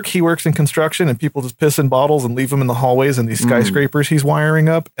he works in construction, and people just piss in bottles and leave them in the hallways and these skyscrapers he's wiring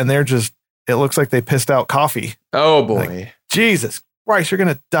up. And it looks like they pissed out coffee. Oh boy. Like, Jesus Christ, you're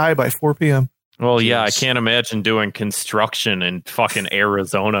going to die by 4 p.m. Well, yeah, I can't imagine doing construction in fucking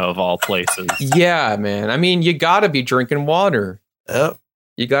Arizona of all places. Yeah, man. I mean, you got to be drinking water. Yep.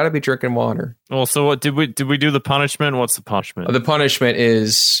 You got to be drinking water. Well, so what did we do the punishment? What's the punishment? The punishment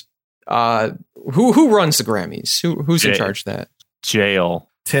is who runs the Grammys? Who's in charge of that? Jail.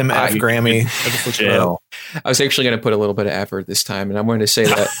 Tim F. Grammy. Jail. I was actually going to put a little bit of effort this time, and I'm going to say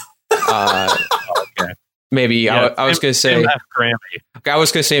that okay. Maybe Yeah, I was going to say Tim F. Grammy. I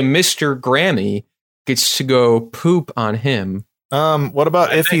was going to say Mr. Grammy gets to go poop on him. What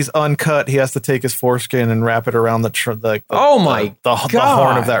about if he's uncut? He has to take his foreskin and wrap it around the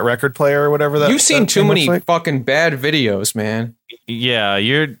horn of that record player or whatever. That you've seen too many like. Fucking bad videos, man. Yeah,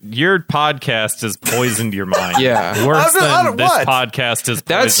 your podcast has poisoned your mind. Yeah, worse than this podcast has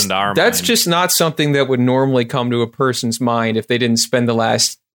poisoned our mind. That's just not something that would normally come to a person's mind if they didn't spend the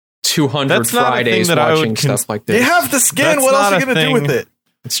last 200 Fridays watching stuff like this. They have the skin. What else are you going to do with it?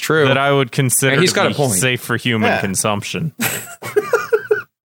 It's true that I would consider he's got to a point. Safe for human consumption.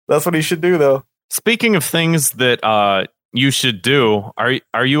 That's what he should do, though. Speaking of things that you should do,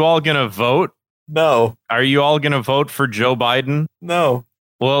 are you all going to vote? No. Are you all going to vote for Joe Biden? No.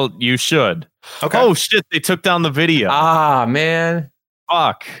 Well, you should. Okay. Oh shit! They took down the video. Ah, man.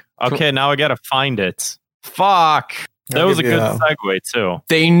 Fuck. Okay, now I got to find it. Fuck. That was a good segue too.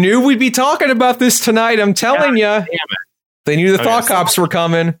 They knew we'd be talking about this tonight. I'm telling you. Damn it. They knew the Thought Cops were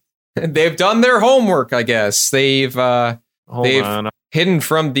coming. They've done their homework, I guess. They've hidden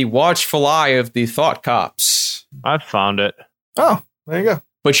from the watchful eye of the Thought Cops. I found it. Oh, there you go.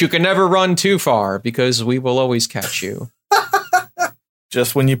 But you can never run too far because we will always catch you.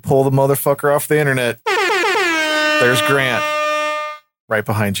 Just when you pull the motherfucker off the internet, there's Grant right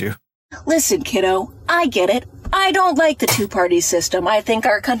behind you. Listen, kiddo, I get it. I don't like the two-party system. I think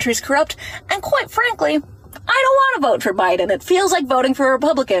our country's corrupt, and quite frankly, I don't want to vote for Biden. It feels like voting for a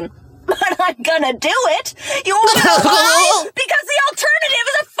Republican. But I'm gonna do it. You want to know why? Because the alternative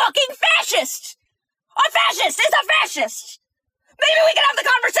is a fucking fascist. A fascist is a fascist. Maybe we can have the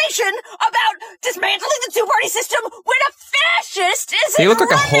conversation about dismantling the two-party system when a fascist is They look like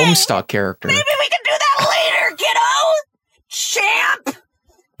running. a Homestuck character. Maybe we can do that later, kiddo. Champ.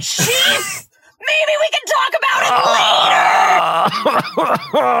 Chief. Maybe we can talk about it later.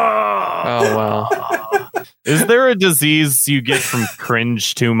 Oh, wow. Is there a disease you get from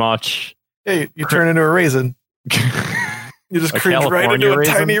cringe too much? Yeah, you turn into a raisin. You just cringe right into a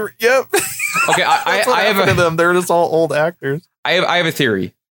tiny... Yep. Okay, I have to them. They're just all old actors. I have a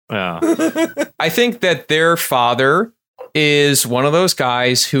theory. Yeah. I think that their father is one of those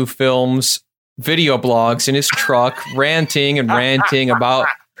guys who films video blogs in his truck, ranting about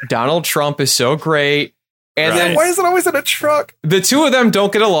Donald Trump is so great. And then why is it always in a truck? The two of them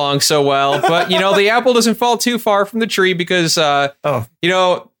don't get along so well, but the apple doesn't fall too far from the tree because they're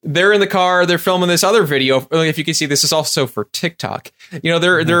in the car, they're filming this other video. If you can see, this is also for TikTok.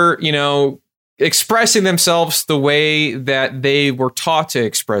 They're expressing themselves the way that they were taught to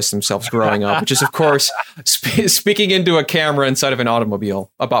express themselves growing up, which is, of course, speaking into a camera inside of an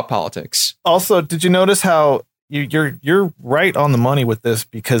automobile about politics. Also, did you notice how you're right on the money with this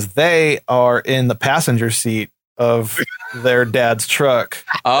because they are in the passenger seat of their dad's truck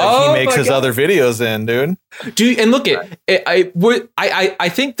that Oh, he makes my his God. other videos in, dude. Dude, and look at I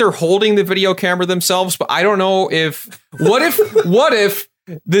think they're holding the video camera themselves, but I don't know if what if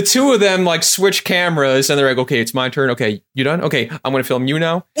the two of them like switch cameras and they're like, okay, it's my turn. Okay, you done? Okay, I'm gonna film you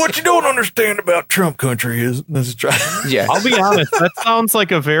now. What you don't understand about Trump country is Yeah. I'll be honest, that sounds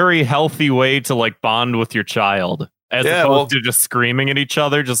like a very healthy way to like bond with your child. As Yeah, opposed well- to just screaming at each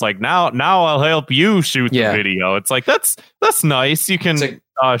other, just like now I'll help you shoot Yeah. the video. It's like that's nice. You can It's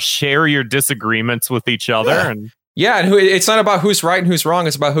like- share your disagreements with each other, Yeah. and Yeah, and it's not about who's right and who's wrong.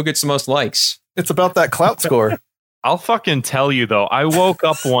 It's about who gets the most likes. it's about that clout score. I'll fucking tell you though, I woke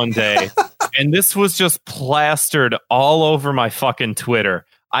up one day and this was just plastered all over my fucking Twitter.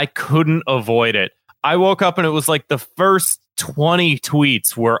 I couldn't avoid it. I woke up and it was like the first 20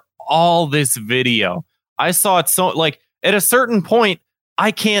 tweets were all this video. I saw it so like at a certain point, I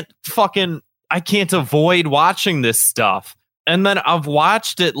can't avoid watching this stuff. And then I've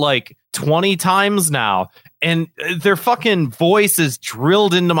watched it like 20 times now. And their fucking voice is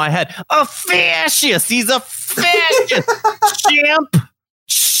drilled into my head. A fascist! He's a fascist! Champ!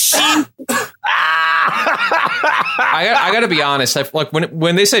 I got to be honest. Like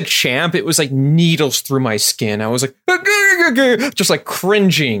when they said champ, it was like needles through my skin. I was like, just like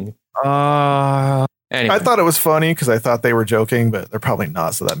cringing. Anyway. I thought it was funny because I thought they were joking, but they're probably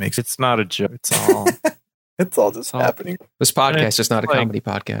not. So that makes it. It's not a joke. It's all. It's all just all- happening. This podcast is not a like- comedy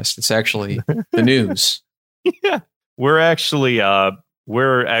podcast. It's actually the news. Yeah, we're actually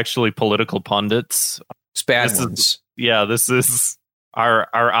political pundits. It's bad This is- ones. Yeah, this is our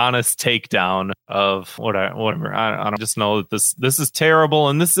honest takedown of whatever. I don't just know that this is terrible,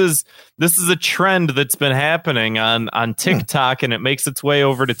 and this is a trend that's been happening on TikTok, and it makes its way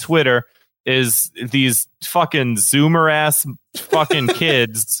over to Twitter. Is these fucking Zoomer ass fucking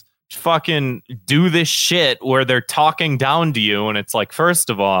kids fucking do this shit where they're talking down to you, and it's like, first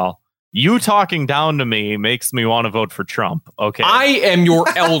of all, you talking down to me makes me want to vote for Trump. Okay, I am your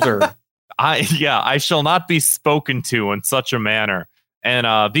elder. I shall not be spoken to in such a manner.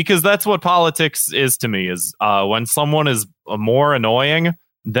 And because that's what politics is to me, is when someone is more annoying,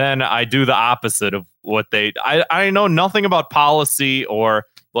 then I do the opposite of what I know nothing about policy or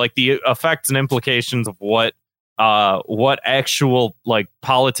like the effects and implications of what actual like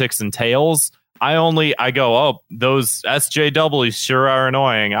politics entails. I go, oh, those SJWs sure are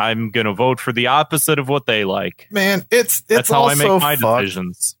annoying. I'm going to vote for the opposite of what they like. Man, it's That's how I also make my fucked.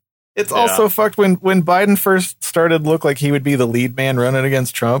 decisions. It's Yeah. also fucked when Biden first started look like he would be the lead man running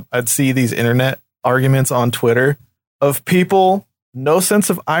against Trump. I'd see these internet arguments on Twitter of people, no sense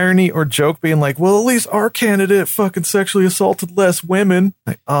of irony or joke, being like, well, at least our candidate fucking sexually assaulted less women.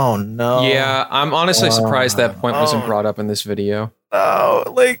 Like, oh no. Yeah, I'm honestly surprised that point wasn't Oh. brought up in this video. Oh,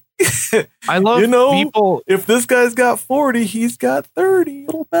 like I love You know, people. if this guy's got 40, he's got 30. A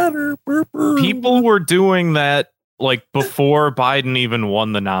little better. Burr, burr. People were doing that like before Biden even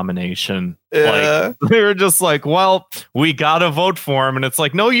won the nomination. Yeah. Like they were just like, well, we gotta vote for him, and it's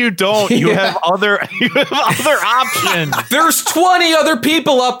like, no, you don't. You Yeah. have other options. There's 20 other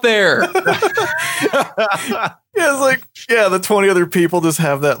people up there. Yeah, it's like, yeah, the 20 other people just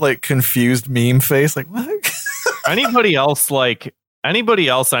have that like confused meme face. Like, what? Anybody else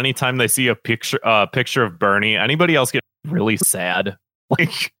anytime they see a picture of Bernie, anybody else get really sad?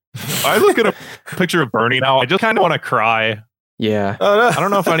 Like I look at a picture of Bernie now, I just kind of want to cry. Yeah. Oh, no. I don't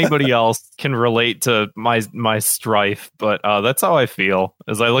know if anybody else can relate to my strife, but that's how I feel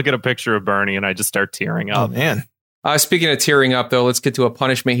as I look at a picture of Bernie and I just start tearing Oh, up. man. Speaking of tearing up, though, let's get to a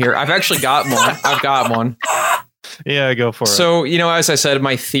punishment here. I've actually got one. I've got one. Yeah, go for it. So, as I said,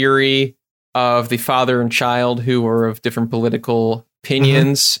 my theory of the father and child who were of different political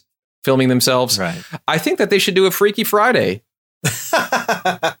opinions filming themselves, Right. I think that they should do a Freaky Friday.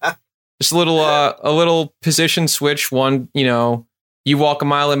 Just a little position switch. One, you walk a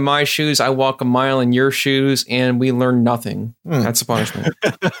mile in my shoes, I walk a mile in your shoes, and we learn nothing. That's the punishment.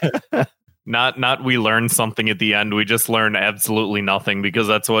 Not we learn something at the end. We just learn absolutely nothing, because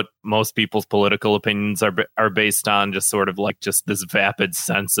that's what most people's political opinions are based on. Just sort of like just this vapid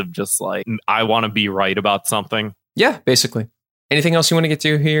sense of just like, I want to be right about something. Yeah, basically. Anything else you want to get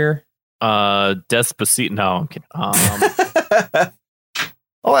to here? Despacito. No, I'm kidding.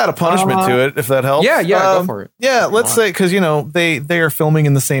 I'll add a punishment to it if that helps. Yeah, go for it. Yeah, let's say, because they are filming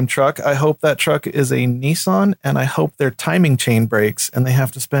in the same truck. I hope that truck is a Nissan, and I hope their timing chain breaks and they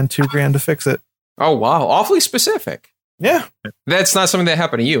have to spend $2,000 to fix it. Oh, wow. Awfully specific. Yeah, That's not something that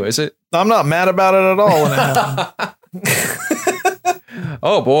happened to you, is it? I'm not mad about it at all when it happens.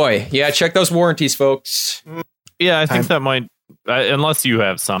 Oh, boy. Yeah, check those warranties, folks. Yeah, I think that might, unless you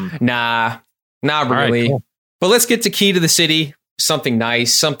have some. Nah, not All right, really. cool. But let's get to Key to the City. Something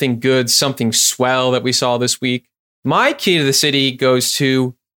nice, something good, something swell that we saw this week. My Key to the City goes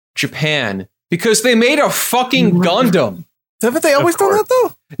to Japan because they made a fucking Gundam. Haven't they always done that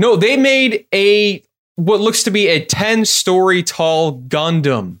though? No, they made what looks to be a 10-story tall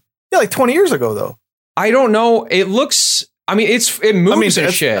Gundam. Yeah, like 20 years ago though. I don't know. It looks. I mean, it moves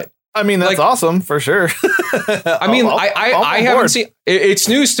and shit. I mean, that's awesome for sure. I haven't seen. It's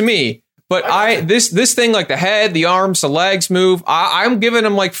news to me. But this thing, like the head, the arms, the legs move. I'm giving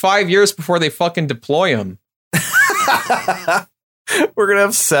them like 5 years before they fucking deploy them. We're going to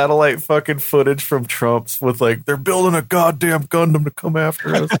have satellite fucking footage from Trump's with like, they're building a goddamn Gundam to come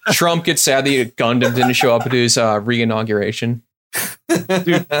after us. Trump gets sad that Gundam didn't show up at his re-inauguration.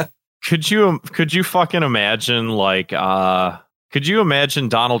 Dude, could you fucking imagine could you imagine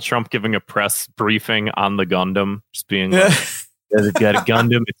Donald Trump giving a press briefing on the Gundam? Just being like, they've got a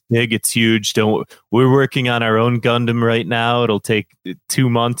Gundam. It's big. It's huge. We're working on our own Gundam right now. It'll take 2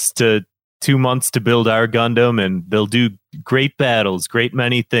 months to build our Gundam, and they'll do great battles, great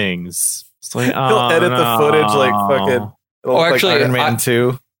many things. It's like, he'll edit the footage like fucking. Actually, Iron Man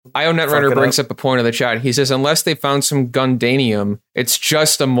 2. IoNetrunner brings up a point in the chat. He says, unless they found some Gundanium, it's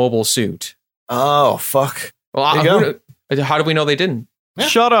just a mobile suit. Oh fuck! Well, how do we know they didn't? Yeah.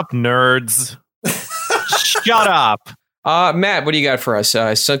 Shut up, nerds. Shut up. Matt, what do you got for us?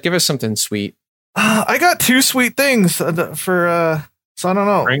 So give us something sweet. I got 2 sweet things for. So I don't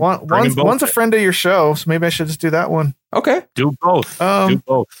know. One's a friend of your show, so maybe I should just do that one. Okay, do both. Do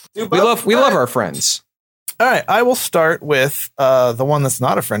both. We love our friends. All right, I will start with the one that's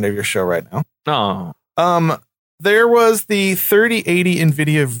not a friend of your show right now. Oh. There was the 3080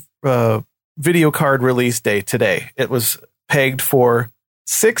 NVIDIA video card release day today. It was pegged for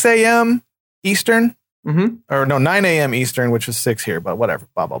 6 a.m. Eastern. Mm-hmm. Or no, 9 a.m. Eastern, which is 6 here, but whatever.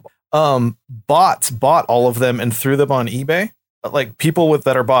 Blah, blah, blah. Bots bought all of them and threw them on eBay. Like people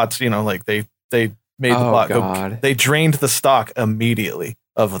that are bots, like they made the bot go. They drained the stock immediately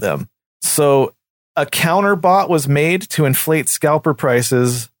of them. So a counter bot was made to inflate scalper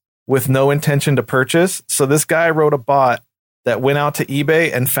prices with no intention to purchase. So this guy wrote a bot that went out to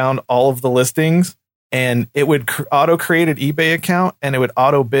eBay and found all of the listings, and it would auto create an eBay account and it would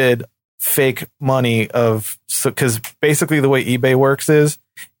auto bid fake money because basically the way eBay works is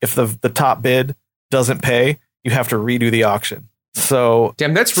if the top bid doesn't pay, you have to redo the auction. So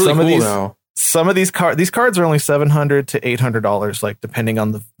damn, that's really cool though. Some of these cards are only $700 to $800, like depending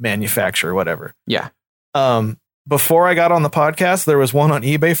on the manufacturer or whatever. Yeah. Before I got on the podcast, there was one on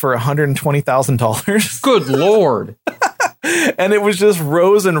eBay for $120,000. Good Lord. And it was just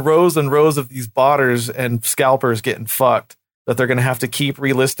rows and rows and rows of these botters and scalpers getting fucked that they're going to have to keep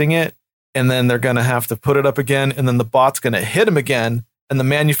relisting it. And then they're going to have to put it up again. And then the bot's going to hit them again. And the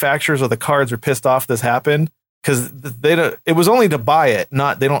manufacturers of the cards are pissed off this happened because it was only to buy it,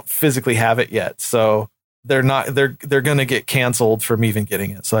 they don't physically have it yet. So they're going to get canceled from even getting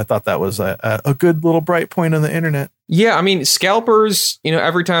it. So I thought that was a good little bright point on the internet. Yeah. I mean, scalpers,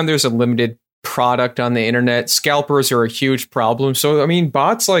 every time there's a limited product on the internet, scalpers are a huge problem. So, I mean,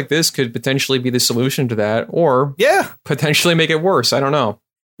 bots like this could potentially be the solution to that, or potentially make it worse. I don't know.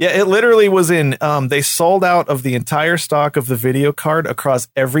 Yeah, it literally was they sold out of the entire stock of the video card across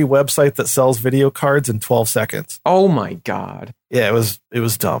every website that sells video cards in 12 seconds. Oh my God. Yeah, it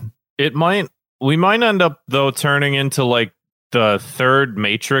was dumb. We might end up though turning into like the third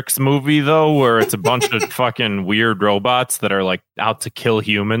Matrix movie though, where it's a bunch of fucking weird robots that are like out to kill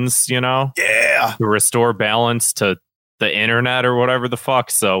humans, Yeah. To restore balance to the internet or whatever the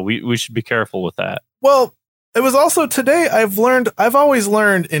fuck. So we should be careful with that. Well, it was also today I've always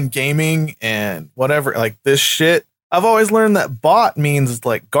learned in gaming and whatever, like this shit, I've always learned that bot means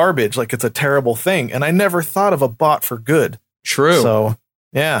like garbage, like it's a terrible thing. And I never thought of a bot for good. True. So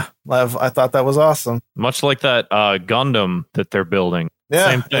yeah, I thought that was awesome. Much like that Gundam that they're building. Yeah,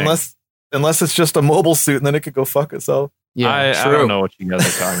 same thing. Unless it's just a mobile suit and then it could go fuck itself. Yeah, I don't know what you guys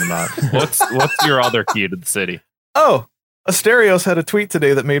are talking about. What's your other key to the city? Oh, Asterios had a tweet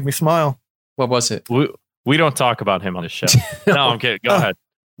today that made me smile. What was it? We don't talk about him on the show. No, I'm kidding. Go ahead.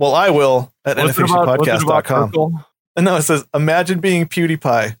 Well, I will at nfhpodcast.com. And no, it says, imagine being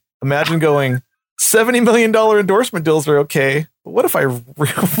PewDiePie. Imagine going, $70 million endorsement deals are okay. But what if I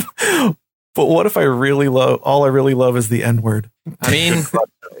really love, all I really love is the N word. I mean,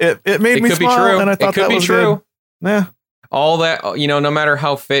 it made me smile. True. And I thought it could be true. Good. Yeah. All that, no matter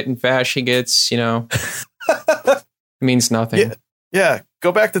how fit and fast he gets, it means nothing. Yeah.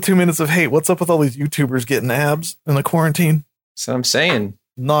 Go back to 2 minutes of hate. What's up with all these YouTubers getting abs in the quarantine? That's what I'm saying.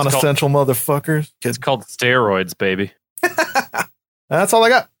 Non-essential motherfuckers. It's called steroids, baby. That's all I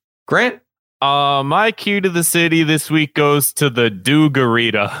got. Grant? My key to the city this week goes to the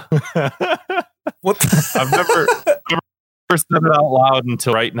Dugarita. What? I've never said it out loud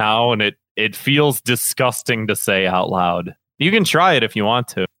until right now, and it feels disgusting to say out loud. You can try it if you want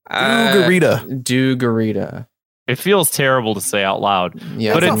to. Dugarita. It feels terrible to say out loud.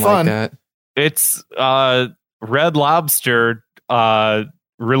 Yeah, but it's it's like that. It's Red Lobster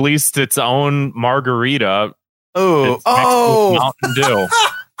released its own margarita. It's Mountain Dew.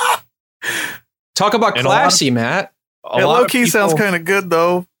 Talk about classy, Matt. Low key sounds kind of good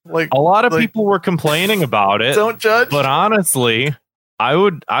though. Like a lot of people were complaining about it. Don't judge. But honestly, I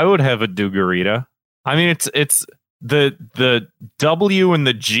would have a Dugarita. I mean, it's the W and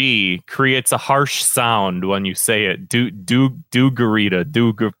the G creates a harsh sound when you say it. Dugarita.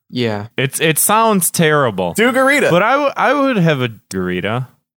 Yeah. It sounds terrible. Dugarita. But I would have a Dugarita.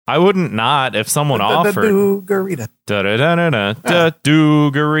 I wouldn't not if someone offered. Dugarita. Dugarita.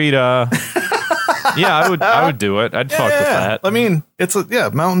 Yeah, I would do it. I'd fuck with that. I mean, it's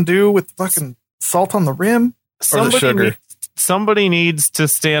Mountain Dew with fucking salt on the rim. Somebody needs to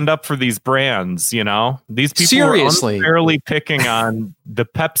stand up for these brands, you know? These people Seriously. are unfairly picking on the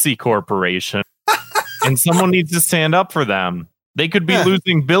Pepsi Corporation. And someone needs to stand up for them. They could be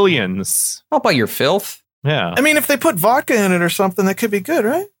losing billions. How about your filth? Yeah. I mean, if they put vodka in it or something, that could be good,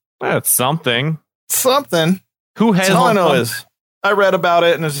 right? That's something. Something. Who has all I know is I read about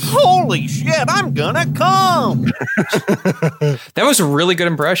it and it's holy shit, I'm gonna come. That was a really good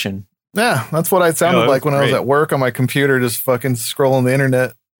impression. Yeah, that's what I sounded like when I was at work on my computer, just fucking scrolling the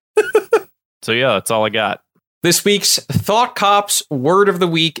internet. So yeah, that's all I got. This week's Thought Cops word of the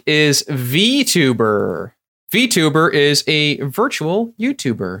week is VTuber. VTuber is a virtual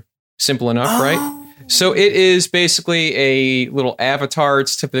YouTuber. Simple enough, right? So it is basically a little avatar.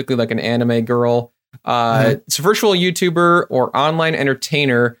 It's typically like an anime girl. It's a virtual YouTuber or online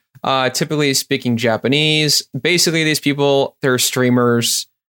entertainer, typically speaking Japanese. Basically, these people, they're streamers,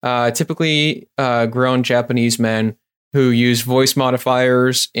 typically grown Japanese men who use voice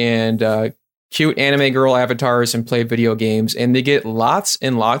modifiers and cute anime girl avatars and play video games, and they get lots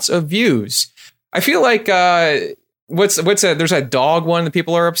and lots of views. I feel like what's that? There's that dog one that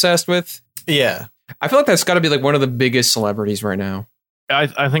people are obsessed with. Yeah, I feel like that's got to be like one of the biggest celebrities right now.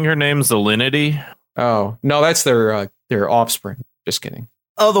 I think her name's Alinity. Oh no, that's their offspring. Just kidding.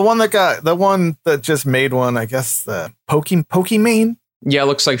 Oh, the one that just made one. I guess the Pokimane. Yeah, it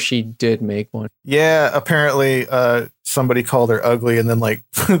looks like she did make one. Yeah, apparently somebody called her ugly, and then like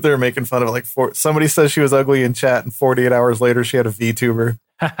they're making fun of it. Like somebody says she was ugly in chat, and 48 hours later she had a VTuber.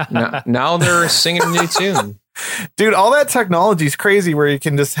 now they're singing a new tune. Dude, all that technology is crazy where you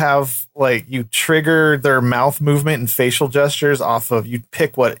can just have like you trigger their mouth movement and facial gestures off of you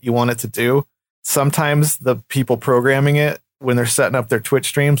pick what you want it to do. Sometimes the people programming it when they're setting up their Twitch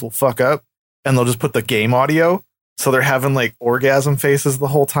streams will fuck up and they'll just put the game audio. So they're having like orgasm faces the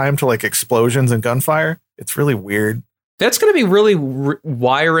whole time to like explosions and gunfire. It's really weird. That's going to be really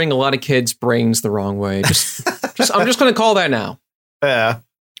wiring a lot of kids' brains the wrong way. I'm just going to call that now. Yeah.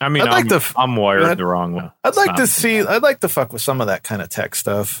 I mean, I'm wired the wrong way. I'd like to fuck with some of that kind of tech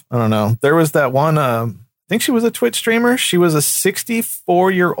stuff. I don't know. There was that one, I think she was a Twitch streamer. She was a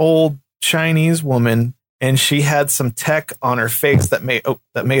 64-year-old Chinese woman, and she had some tech on her face that made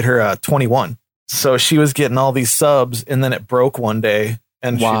her 21. So she was getting all these subs, and then it broke one day,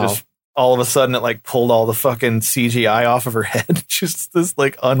 and she just all of a sudden it like pulled all the fucking CGI off of her head. She's this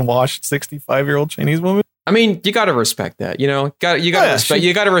like unwashed 65-year-old Chinese woman. I mean, you got to respect that, you know. You got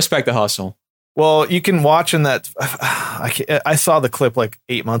to respect the hustle. Well, you can watch in that. I saw the clip like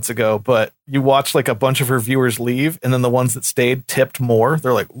 8 months ago, but you watch like a bunch of her viewers leave, and then the ones that stayed tipped more.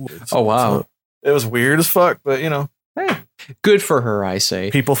 They're like, "Oh wow, it was weird as fuck." But you know, hey, good for her, I say.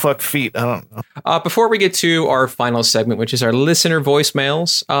 People fuck feet. I don't know. Before we get to our final segment, which is our listener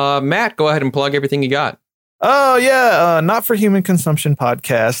voicemails, Matt, go ahead and plug everything you got. Oh yeah, Not for Human Consumption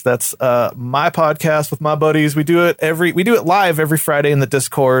podcast. That's my podcast with my buddies. We do it live every Friday in the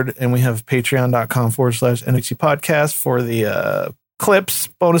Discord, and we have patreon.com/NHC podcast for the clips,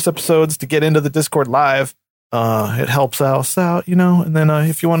 bonus episodes to get into the Discord live. It helps us out, you know. And then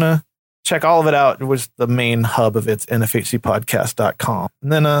if you want to check all of it out, it was the main hub of it's nfhcpodcast.com.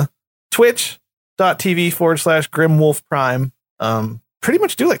 And then twitch.tv/GrimWolfPrime. Pretty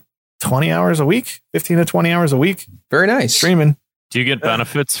much do like 20 hours a week, 15 to 20 hours a week. Very nice. Streaming. Do you get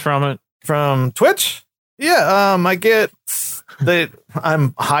benefits from it? From Twitch? Yeah, I get that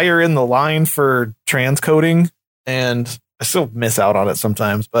I'm higher in the line for transcoding, and I still miss out on it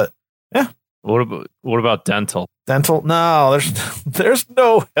sometimes, but yeah. What about dental? Dental? No, there's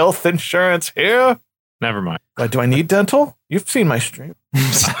no health insurance here. Never mind. Do I need dental? You've seen my stream.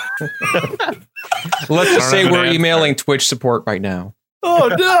 Let's just say we're emailing Twitch support right now.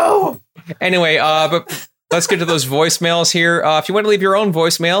 Oh, no. Anyway, but let's get to those voicemails here. If you want to leave your own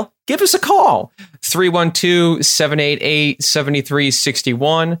voicemail, give us a call.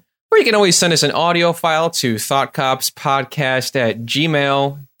 312-788-7361. Or you can always send us an audio file to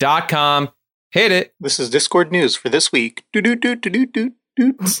thoughtcopspodcast@gmail.com. Hit it. This is Discord news for this week.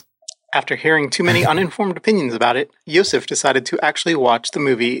 After hearing too many uninformed opinions about it, Yosef decided to actually watch the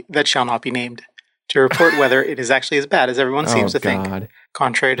movie that shall not be named to report whether it is actually as bad as everyone seems to think.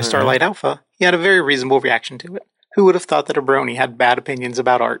 Contrary to Starlight Alpha, he had a very reasonable reaction to it. Who would have thought that a brony had bad opinions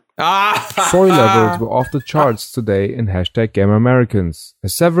about art? Story levels were off the charts today in #GamerAmericans,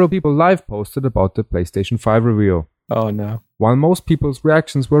 as several people live posted about the PlayStation 5 reveal. Oh no. While most people's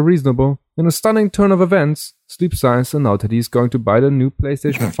reactions were reasonable, in a stunning turn of events, Sleep Science announced that he's going to buy the new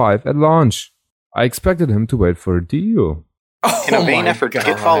PlayStation 5 at launch. I expected him to wait for a deal. In a vain effort to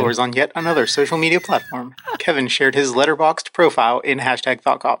get followers on yet another social media platform, Kevin shared his letterboxd profile in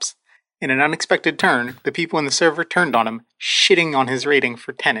 #ThoughtCops. In an unexpected turn, the people in the server turned on him, shitting on his rating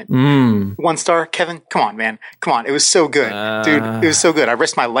for Tenet. 1 star, Kevin? Come on, man. Come on. It was so good. Dude, it was so good. I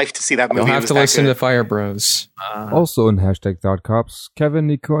risked my life to see that movie. You'll have to listen to Fire Bros. Also in #ThoughtCops, Kevin,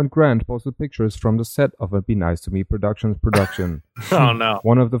 Nico, and Grant posted pictures from the set of a Be Nice to Me Productions production. Oh, no.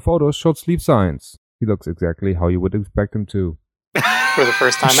 One of the photos showed Sleep Science. He looks exactly how you would expect him to. For the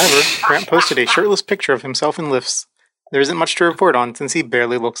first time ever, Grant posted a shirtless picture of himself in lifts. There isn't much to report on since he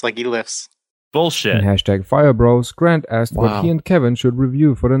barely looks like he lifts. Bullshit. In #FireBros, Grant asked what he and Kevin should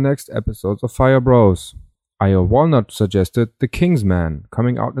review for the next episodes of Fire Bros. Io Walnut suggested The Kingsman,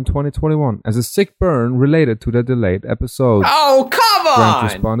 coming out in 2021, as a sick burn related to the delayed episode. Oh, come on! Grant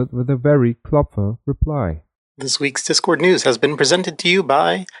responded with a very Klopfer reply. This week's Discord news has been presented to you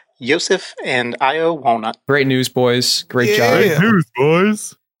by Yosef and Io Walnut. Great news, boys. Great job. Great news,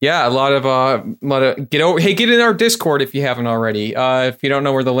 boys. Yeah, a lot of get in our Discord if you haven't already. If you don't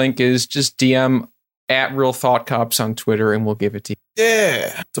know where the link is, just DM @RealThoughtCops on Twitter and we'll give it to you.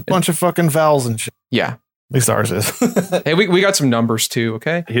 Yeah, it's a bunch of fucking vowels and shit. Yeah, at least ours is. Hey, we got some numbers too.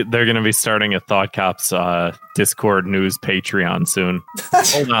 Okay, they're going to be starting a Thought Cops Discord news Patreon soon.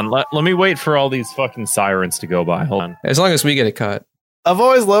 Hold on, let me wait for all these fucking sirens to go by. Hold on. As long as we get a cut. I've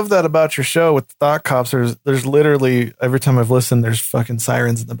always loved that about your show with the Thought Cops. There's literally, every time I've listened, there's fucking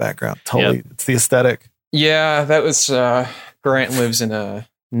sirens in the background. Totally. Yep. It's the aesthetic. Yeah, that was, Grant lives in a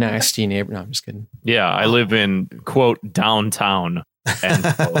nasty neighborhood. No, I'm just kidding. Yeah, I live in, quote, downtown. End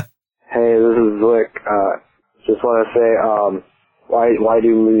quote. Hey, this is Zwick. Just want to say, why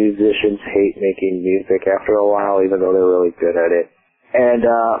do musicians hate making music after a while, even though they're really good at it? And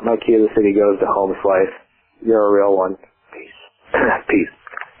my key to the city goes to Home Slice. You're a real one. Peace.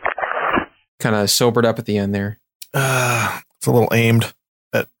 Kind of sobered up at the end there. It's a little aimed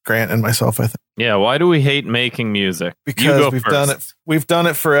at Grant and myself, I think. Yeah, why do we hate making music? Because we've done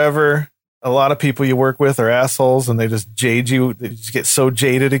it forever. A lot of people you work with are assholes and they just jade you. They just get so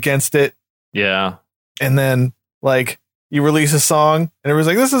jaded against it. Yeah. And then like you release a song and everyone's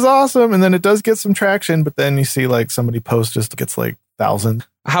like, this is awesome. And then it does get some traction, but then you see like somebody post just gets like 1,000.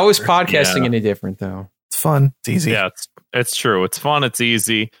 How is podcasting any different though? It's fun. It's easy. Yeah, it's true. It's fun. It's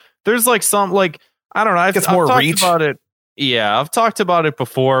easy. There's like some like I don't know. I've more talked reach about it. Yeah, I've talked about it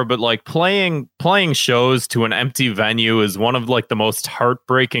before, but like playing shows to an empty venue is one of like the most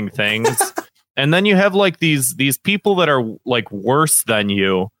heartbreaking things. And then you have like these people that are like worse than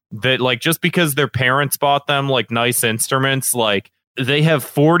you that like just because their parents bought them like nice instruments, like they have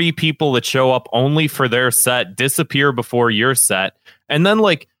 40 people that show up only for their set, disappear before your set. And then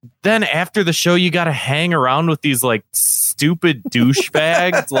then after the show, you got to hang around with these like stupid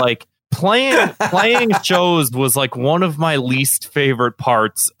douchebags. Like playing shows was like one of my least favorite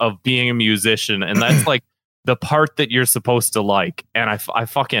parts of being a musician. And that's like the part that you're supposed to like. And I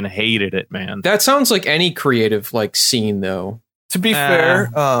fucking hated it, man. That sounds like any creative like scene though. To be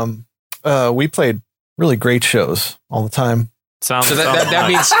fair, we played really great shows all the time. So that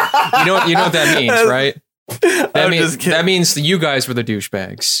means you know what that means, right? That means you guys were the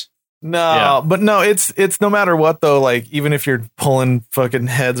douchebags. But no, it's no matter what though. Like even if you're pulling fucking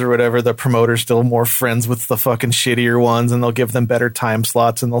heads or whatever, the promoter's still more friends with the fucking shittier ones, and they'll give them better time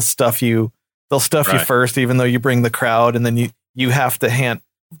slots, and they'll stuff you. They'll stuff you first, even though you bring the crowd, and then you have to hand.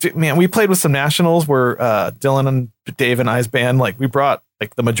 Man, we played with some nationals where Dylan and Dave and I's band, like we brought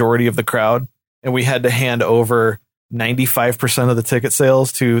like the majority of the crowd, and we had to hand over 95% of the ticket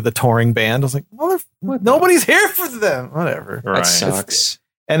sales to the touring band. I was like, nobody's here for them. Whatever. That sucks.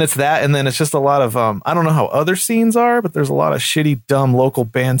 And it's that, and then it's just a lot of I don't know how other scenes are, but there's a lot of shitty, dumb local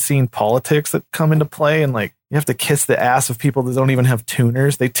band scene politics that come into play, and like you have to kiss the ass of people that don't even have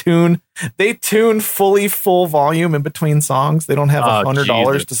tuners. They tune full volume in between songs. They don't have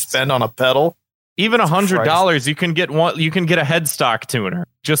 $100 to spend on a pedal. Even $100, you can get one. You can get a headstock tuner.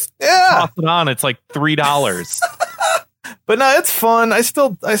 Just toss it on. It's like $3. But no, it's fun.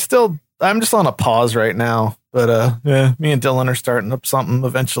 I'm just on a pause right now. But me and Dylan are starting up something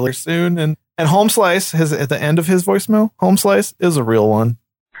eventually soon. And Home Slice has at the end of his voicemail. Home Slice is a real one.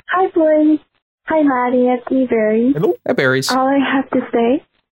 Hi, Blaine. Hi, Maddie. It's me, Barry. Hello. Hi, Barry's. All I have to say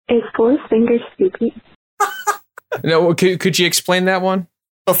is 4 finger scoopy. No, could you explain that one?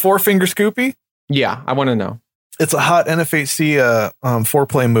 A 4-finger scoopy? Yeah, I want to know. It's a hot NFHC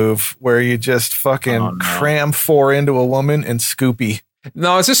foreplay move where you just fucking cram 4 into a woman and scoopy.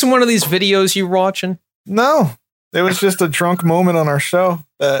 No, is this in one of these videos you were watching? No, it was just a drunk moment on our show.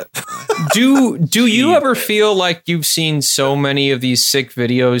 That do you ever feel like you've seen so many of these sick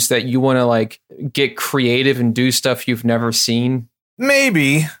videos that you want to like get creative and do stuff you've never seen?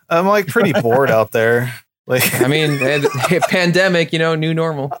 Maybe. I'm like pretty bored out there. Like, I mean, pandemic, new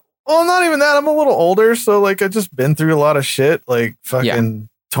normal. Well, not even that. I'm a little older, so like I've just been through a lot of shit, like fucking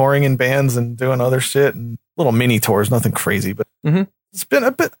touring in bands and doing other shit and little mini tours, nothing crazy, but it's been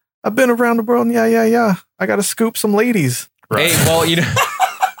a bit. I've been around the world. And yeah. I got to scoop some ladies. Right. Hey,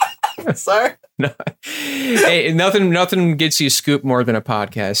 well, sorry. No. Hey, nothing gets you scooped more than a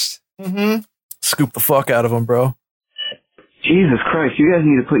podcast. Mm-hmm. Scoop the fuck out of them, bro. Jesus Christ, you guys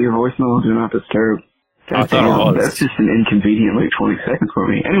need to put your voicemail on Do Not Disturb. That's just an inconvenient 20 seconds for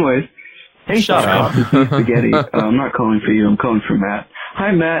me. Anyways, hey, shut up. Spaghetti. I'm not calling for you. I'm calling for Matt.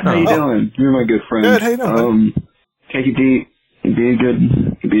 Hi, Matt. How you doing? You're my good friend. Good. How you doing? Take it deep. Be a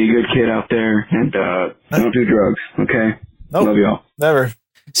good kid out there, and don't do drugs. Okay. Nope. Love y'all. Never.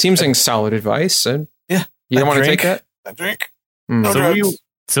 Seems like solid advice. Yeah. You don't want to take that? I drink.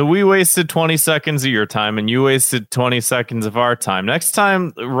 So we wasted 20 seconds of your time, and you wasted 20 seconds of our time. Next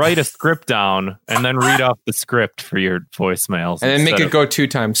time, write a script down and then read off the script for your voicemails, and then make it go 2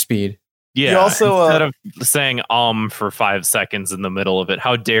 times speed. Yeah. You also, instead of saying for 5 seconds in the middle of it,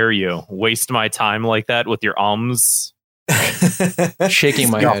 how dare you waste my time like that with your ums?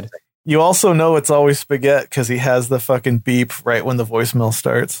 Shaking my head. You also know it's always spaghetti because he has the fucking beep right when the voicemail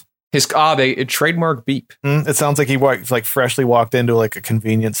starts. They trademark beep. It sounds like he freshly walked into like a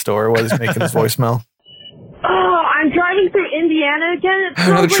convenience store while he's making his voicemail. Oh, I'm driving through Indiana again. It smells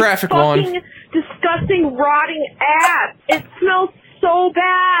Another like traffic fucking one. disgusting, rotting ass. It smells so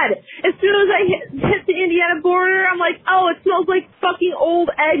bad. As soon as I hit the Indiana border, I'm like, oh, it smells like fucking old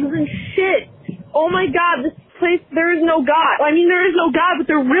eggs and shit. Oh my God, this place, there is no God. I mean, there is no God, but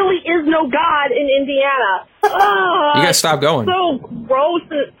there really is no God in Indiana. You gotta stop going. So gross.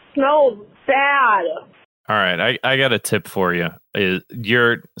 It smells bad. All right, I got a tip for you.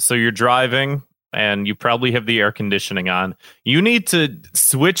 You're driving and you probably have the air conditioning on. You need to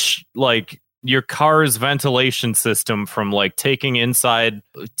switch your car's ventilation system from taking in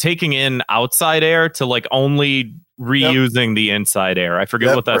outside air to only reusing the inside air. I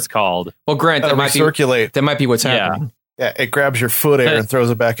forget what that's called. Well, Grant, that might be what's happening. Yeah, it grabs your foot air and throws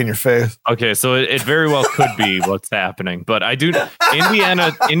it back in your face. Okay, so it very well could be what's happening. But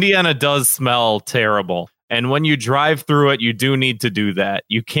Indiana does smell terrible. And when you drive through it, you do need to do that.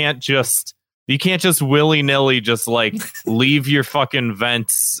 You can't just willy-nilly just leave your fucking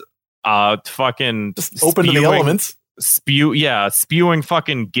vents fucking just open to the elements. Spewing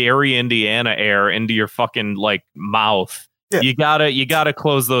fucking Gary, Indiana air into your fucking mouth. Yeah. You gotta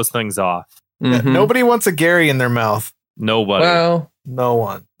close those things off. Mm-hmm. Yeah, nobody wants a Gary in their mouth. Nobody. Well, no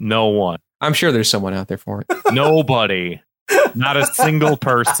one. I'm sure there's someone out there for it. Nobody. Not a single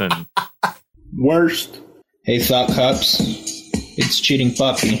person. Worst. Hey, Thought Cops. It's Cheating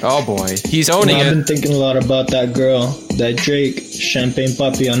Poppy. Oh boy, he's owning it. I've been thinking a lot about that girl, that Drake, Champagne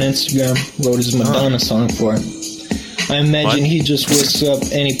Poppy on Instagram, wrote his Madonna song for. I imagine he just whisks up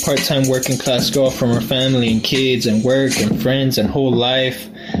any part-time working class girl from her family and kids and work and friends and whole life.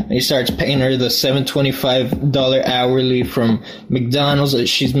 And he starts paying her the $725 hourly from McDonald's that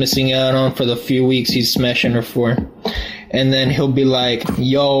she's missing out on for the few weeks he's smashing her for. And then he'll be like,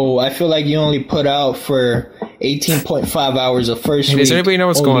 yo, I feel like you only put out for 18.5 hours the first week. Does anybody know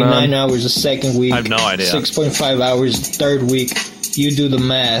what's going on? 9 hours the second week. I have no idea. 6.5 hours the third week. You do the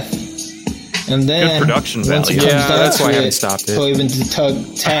math. And then, good production value. That's why I haven't stopped it. So even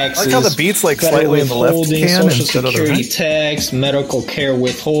taxes. I like how the beat's slightly in the left can Social Security tax, medical care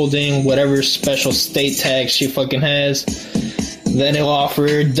withholding, whatever special state tax she fucking has. Then he'll offer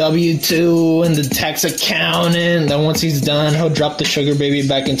her W-2 and the tax accountant. Then once he's done, he'll drop the sugar baby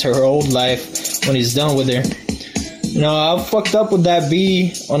back into her old life when he's done with her. How fucked up would that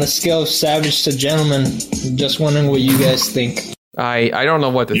be on a scale of savage to gentleman? Just wondering what you guys think. I don't know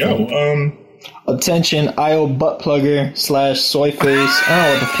what to think. Attention, IO butt plugger / soy face. I don't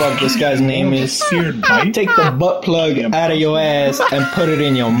know what the fuck this guy's name is. Take the butt plug out of your ass and put it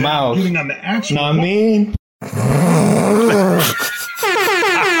in your mouth. Know what I mean?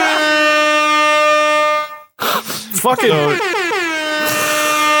 Fucking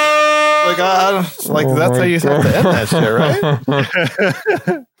that's how you have to end that shit,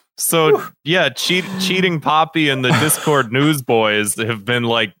 right? So yeah, cheating Poppy and the Discord newsboys have been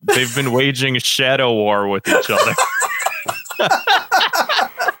they've been waging a shadow war with each other.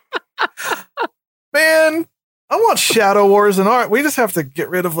 Man, I want shadow wars in art. We just have to get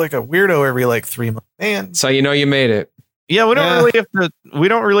rid of a weirdo every 3 months. Man, so you made it. Yeah, we don't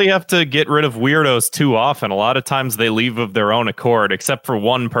really have to get rid of weirdos too often. A lot of times they leave of their own accord, except for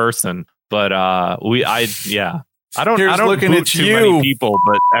one person. But I don't looking boot at too you. many people,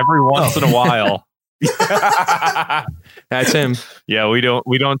 but every once in a while. That's him. Yeah, we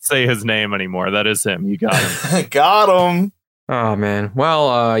don't say his name anymore. That is him. You got him. Got him. Oh man. Well,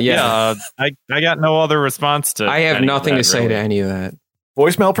 I got no other response to. I have nothing to say to any of that.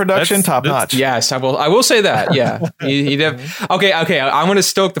 Voicemail production, top notch. Yes, I will say that. Yeah. Okay. I'm going to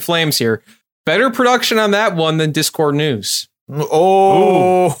stoke the flames here. Better production on that one than Discord News.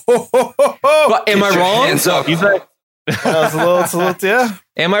 Oh, but am I wrong? Hands up. He's like, yeah.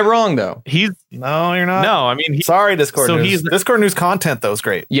 Am I wrong though? No, you're not. No, I mean, sorry, Discord News. Discord News content though is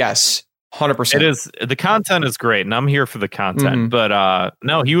great. Yes, 100%. It is. The content is great, and I'm here for the content. But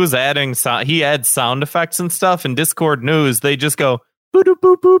no, he was adding. He adds sound effects and stuff. In Discord News, they just go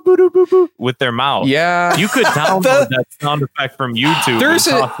with their mouth. Yeah, you could download that sound effect from YouTube. Toss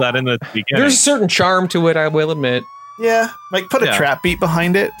that in the beginning. There's a certain charm to it, I will admit. Yeah, put a trap beat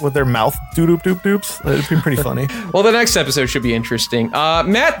behind it with their mouth doop. It'd be pretty funny. Well, the next episode should be interesting.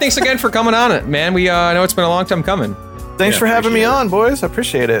 Matt, thanks again for coming on it, man. We know it's been a long time coming. Thanks for having me on, boys. I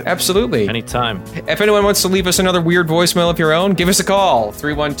appreciate it. Absolutely. Anytime. If anyone wants to leave us another weird voicemail of your own, give us a call.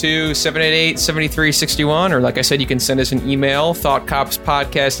 312-788-7361. Or like I said, you can send us an email,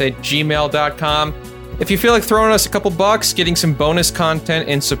 thoughtcopspodcast@gmail.com. If you feel like throwing us a couple bucks, getting some bonus content,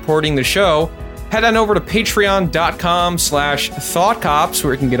 and supporting the show, head on over to patreon.com/thoughtcops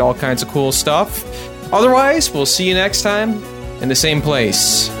where you can get all kinds of cool stuff. Otherwise, we'll see you next time in the same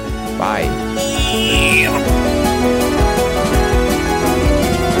place. Bye.